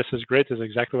like, yeah, this is great. This is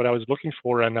exactly what I was looking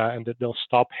for. And that they'll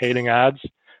stop hating ads,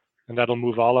 and that'll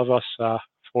move all of us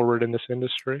forward in this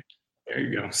industry. There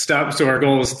you go. Stop. So our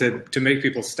goal is to make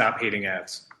people stop hating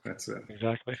ads. That's it.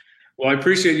 Exactly. Well, I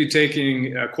appreciate you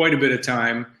taking quite a bit of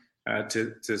time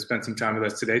to spend some time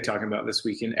with us today talking about This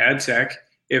Week in Ad Tech.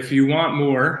 If you want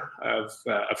more of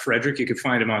Frederick, you can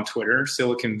find him on Twitter,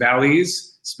 Silicon Vallaeys,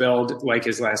 spelled like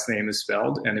his last name is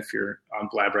spelled. And if you're on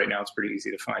Blab right now, it's pretty easy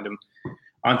to find him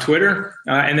on Twitter.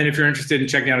 And then if you're interested in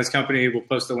checking out his company, we'll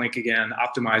post the link again,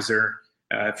 Optimizer,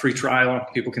 free trial.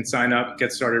 People can sign up,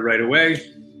 get started right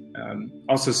away.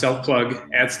 Also, self-plug,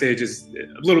 AdStage is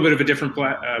a little bit of a different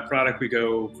product. We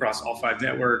go across all 5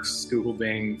 networks, Google,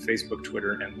 Bing, Facebook,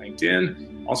 Twitter, and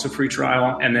LinkedIn. Also free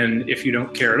trial. And then if you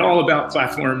don't care at all about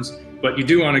platforms, but you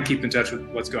do want to keep in touch with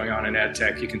what's going on in ad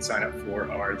tech, you can sign up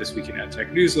for our This Week in Ad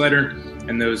Tech newsletter.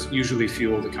 And those usually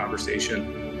fuel the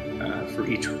conversation for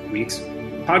each week's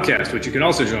podcast, which you can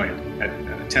also join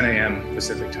at 10 a.m.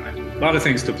 Pacific time. A lot of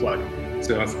things to plug.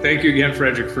 So thank you again,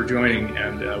 Frederick, for joining,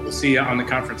 and we'll see you on the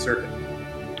conference circuit.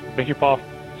 Thank you, Paul.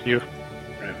 See you.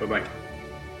 All right, bye-bye.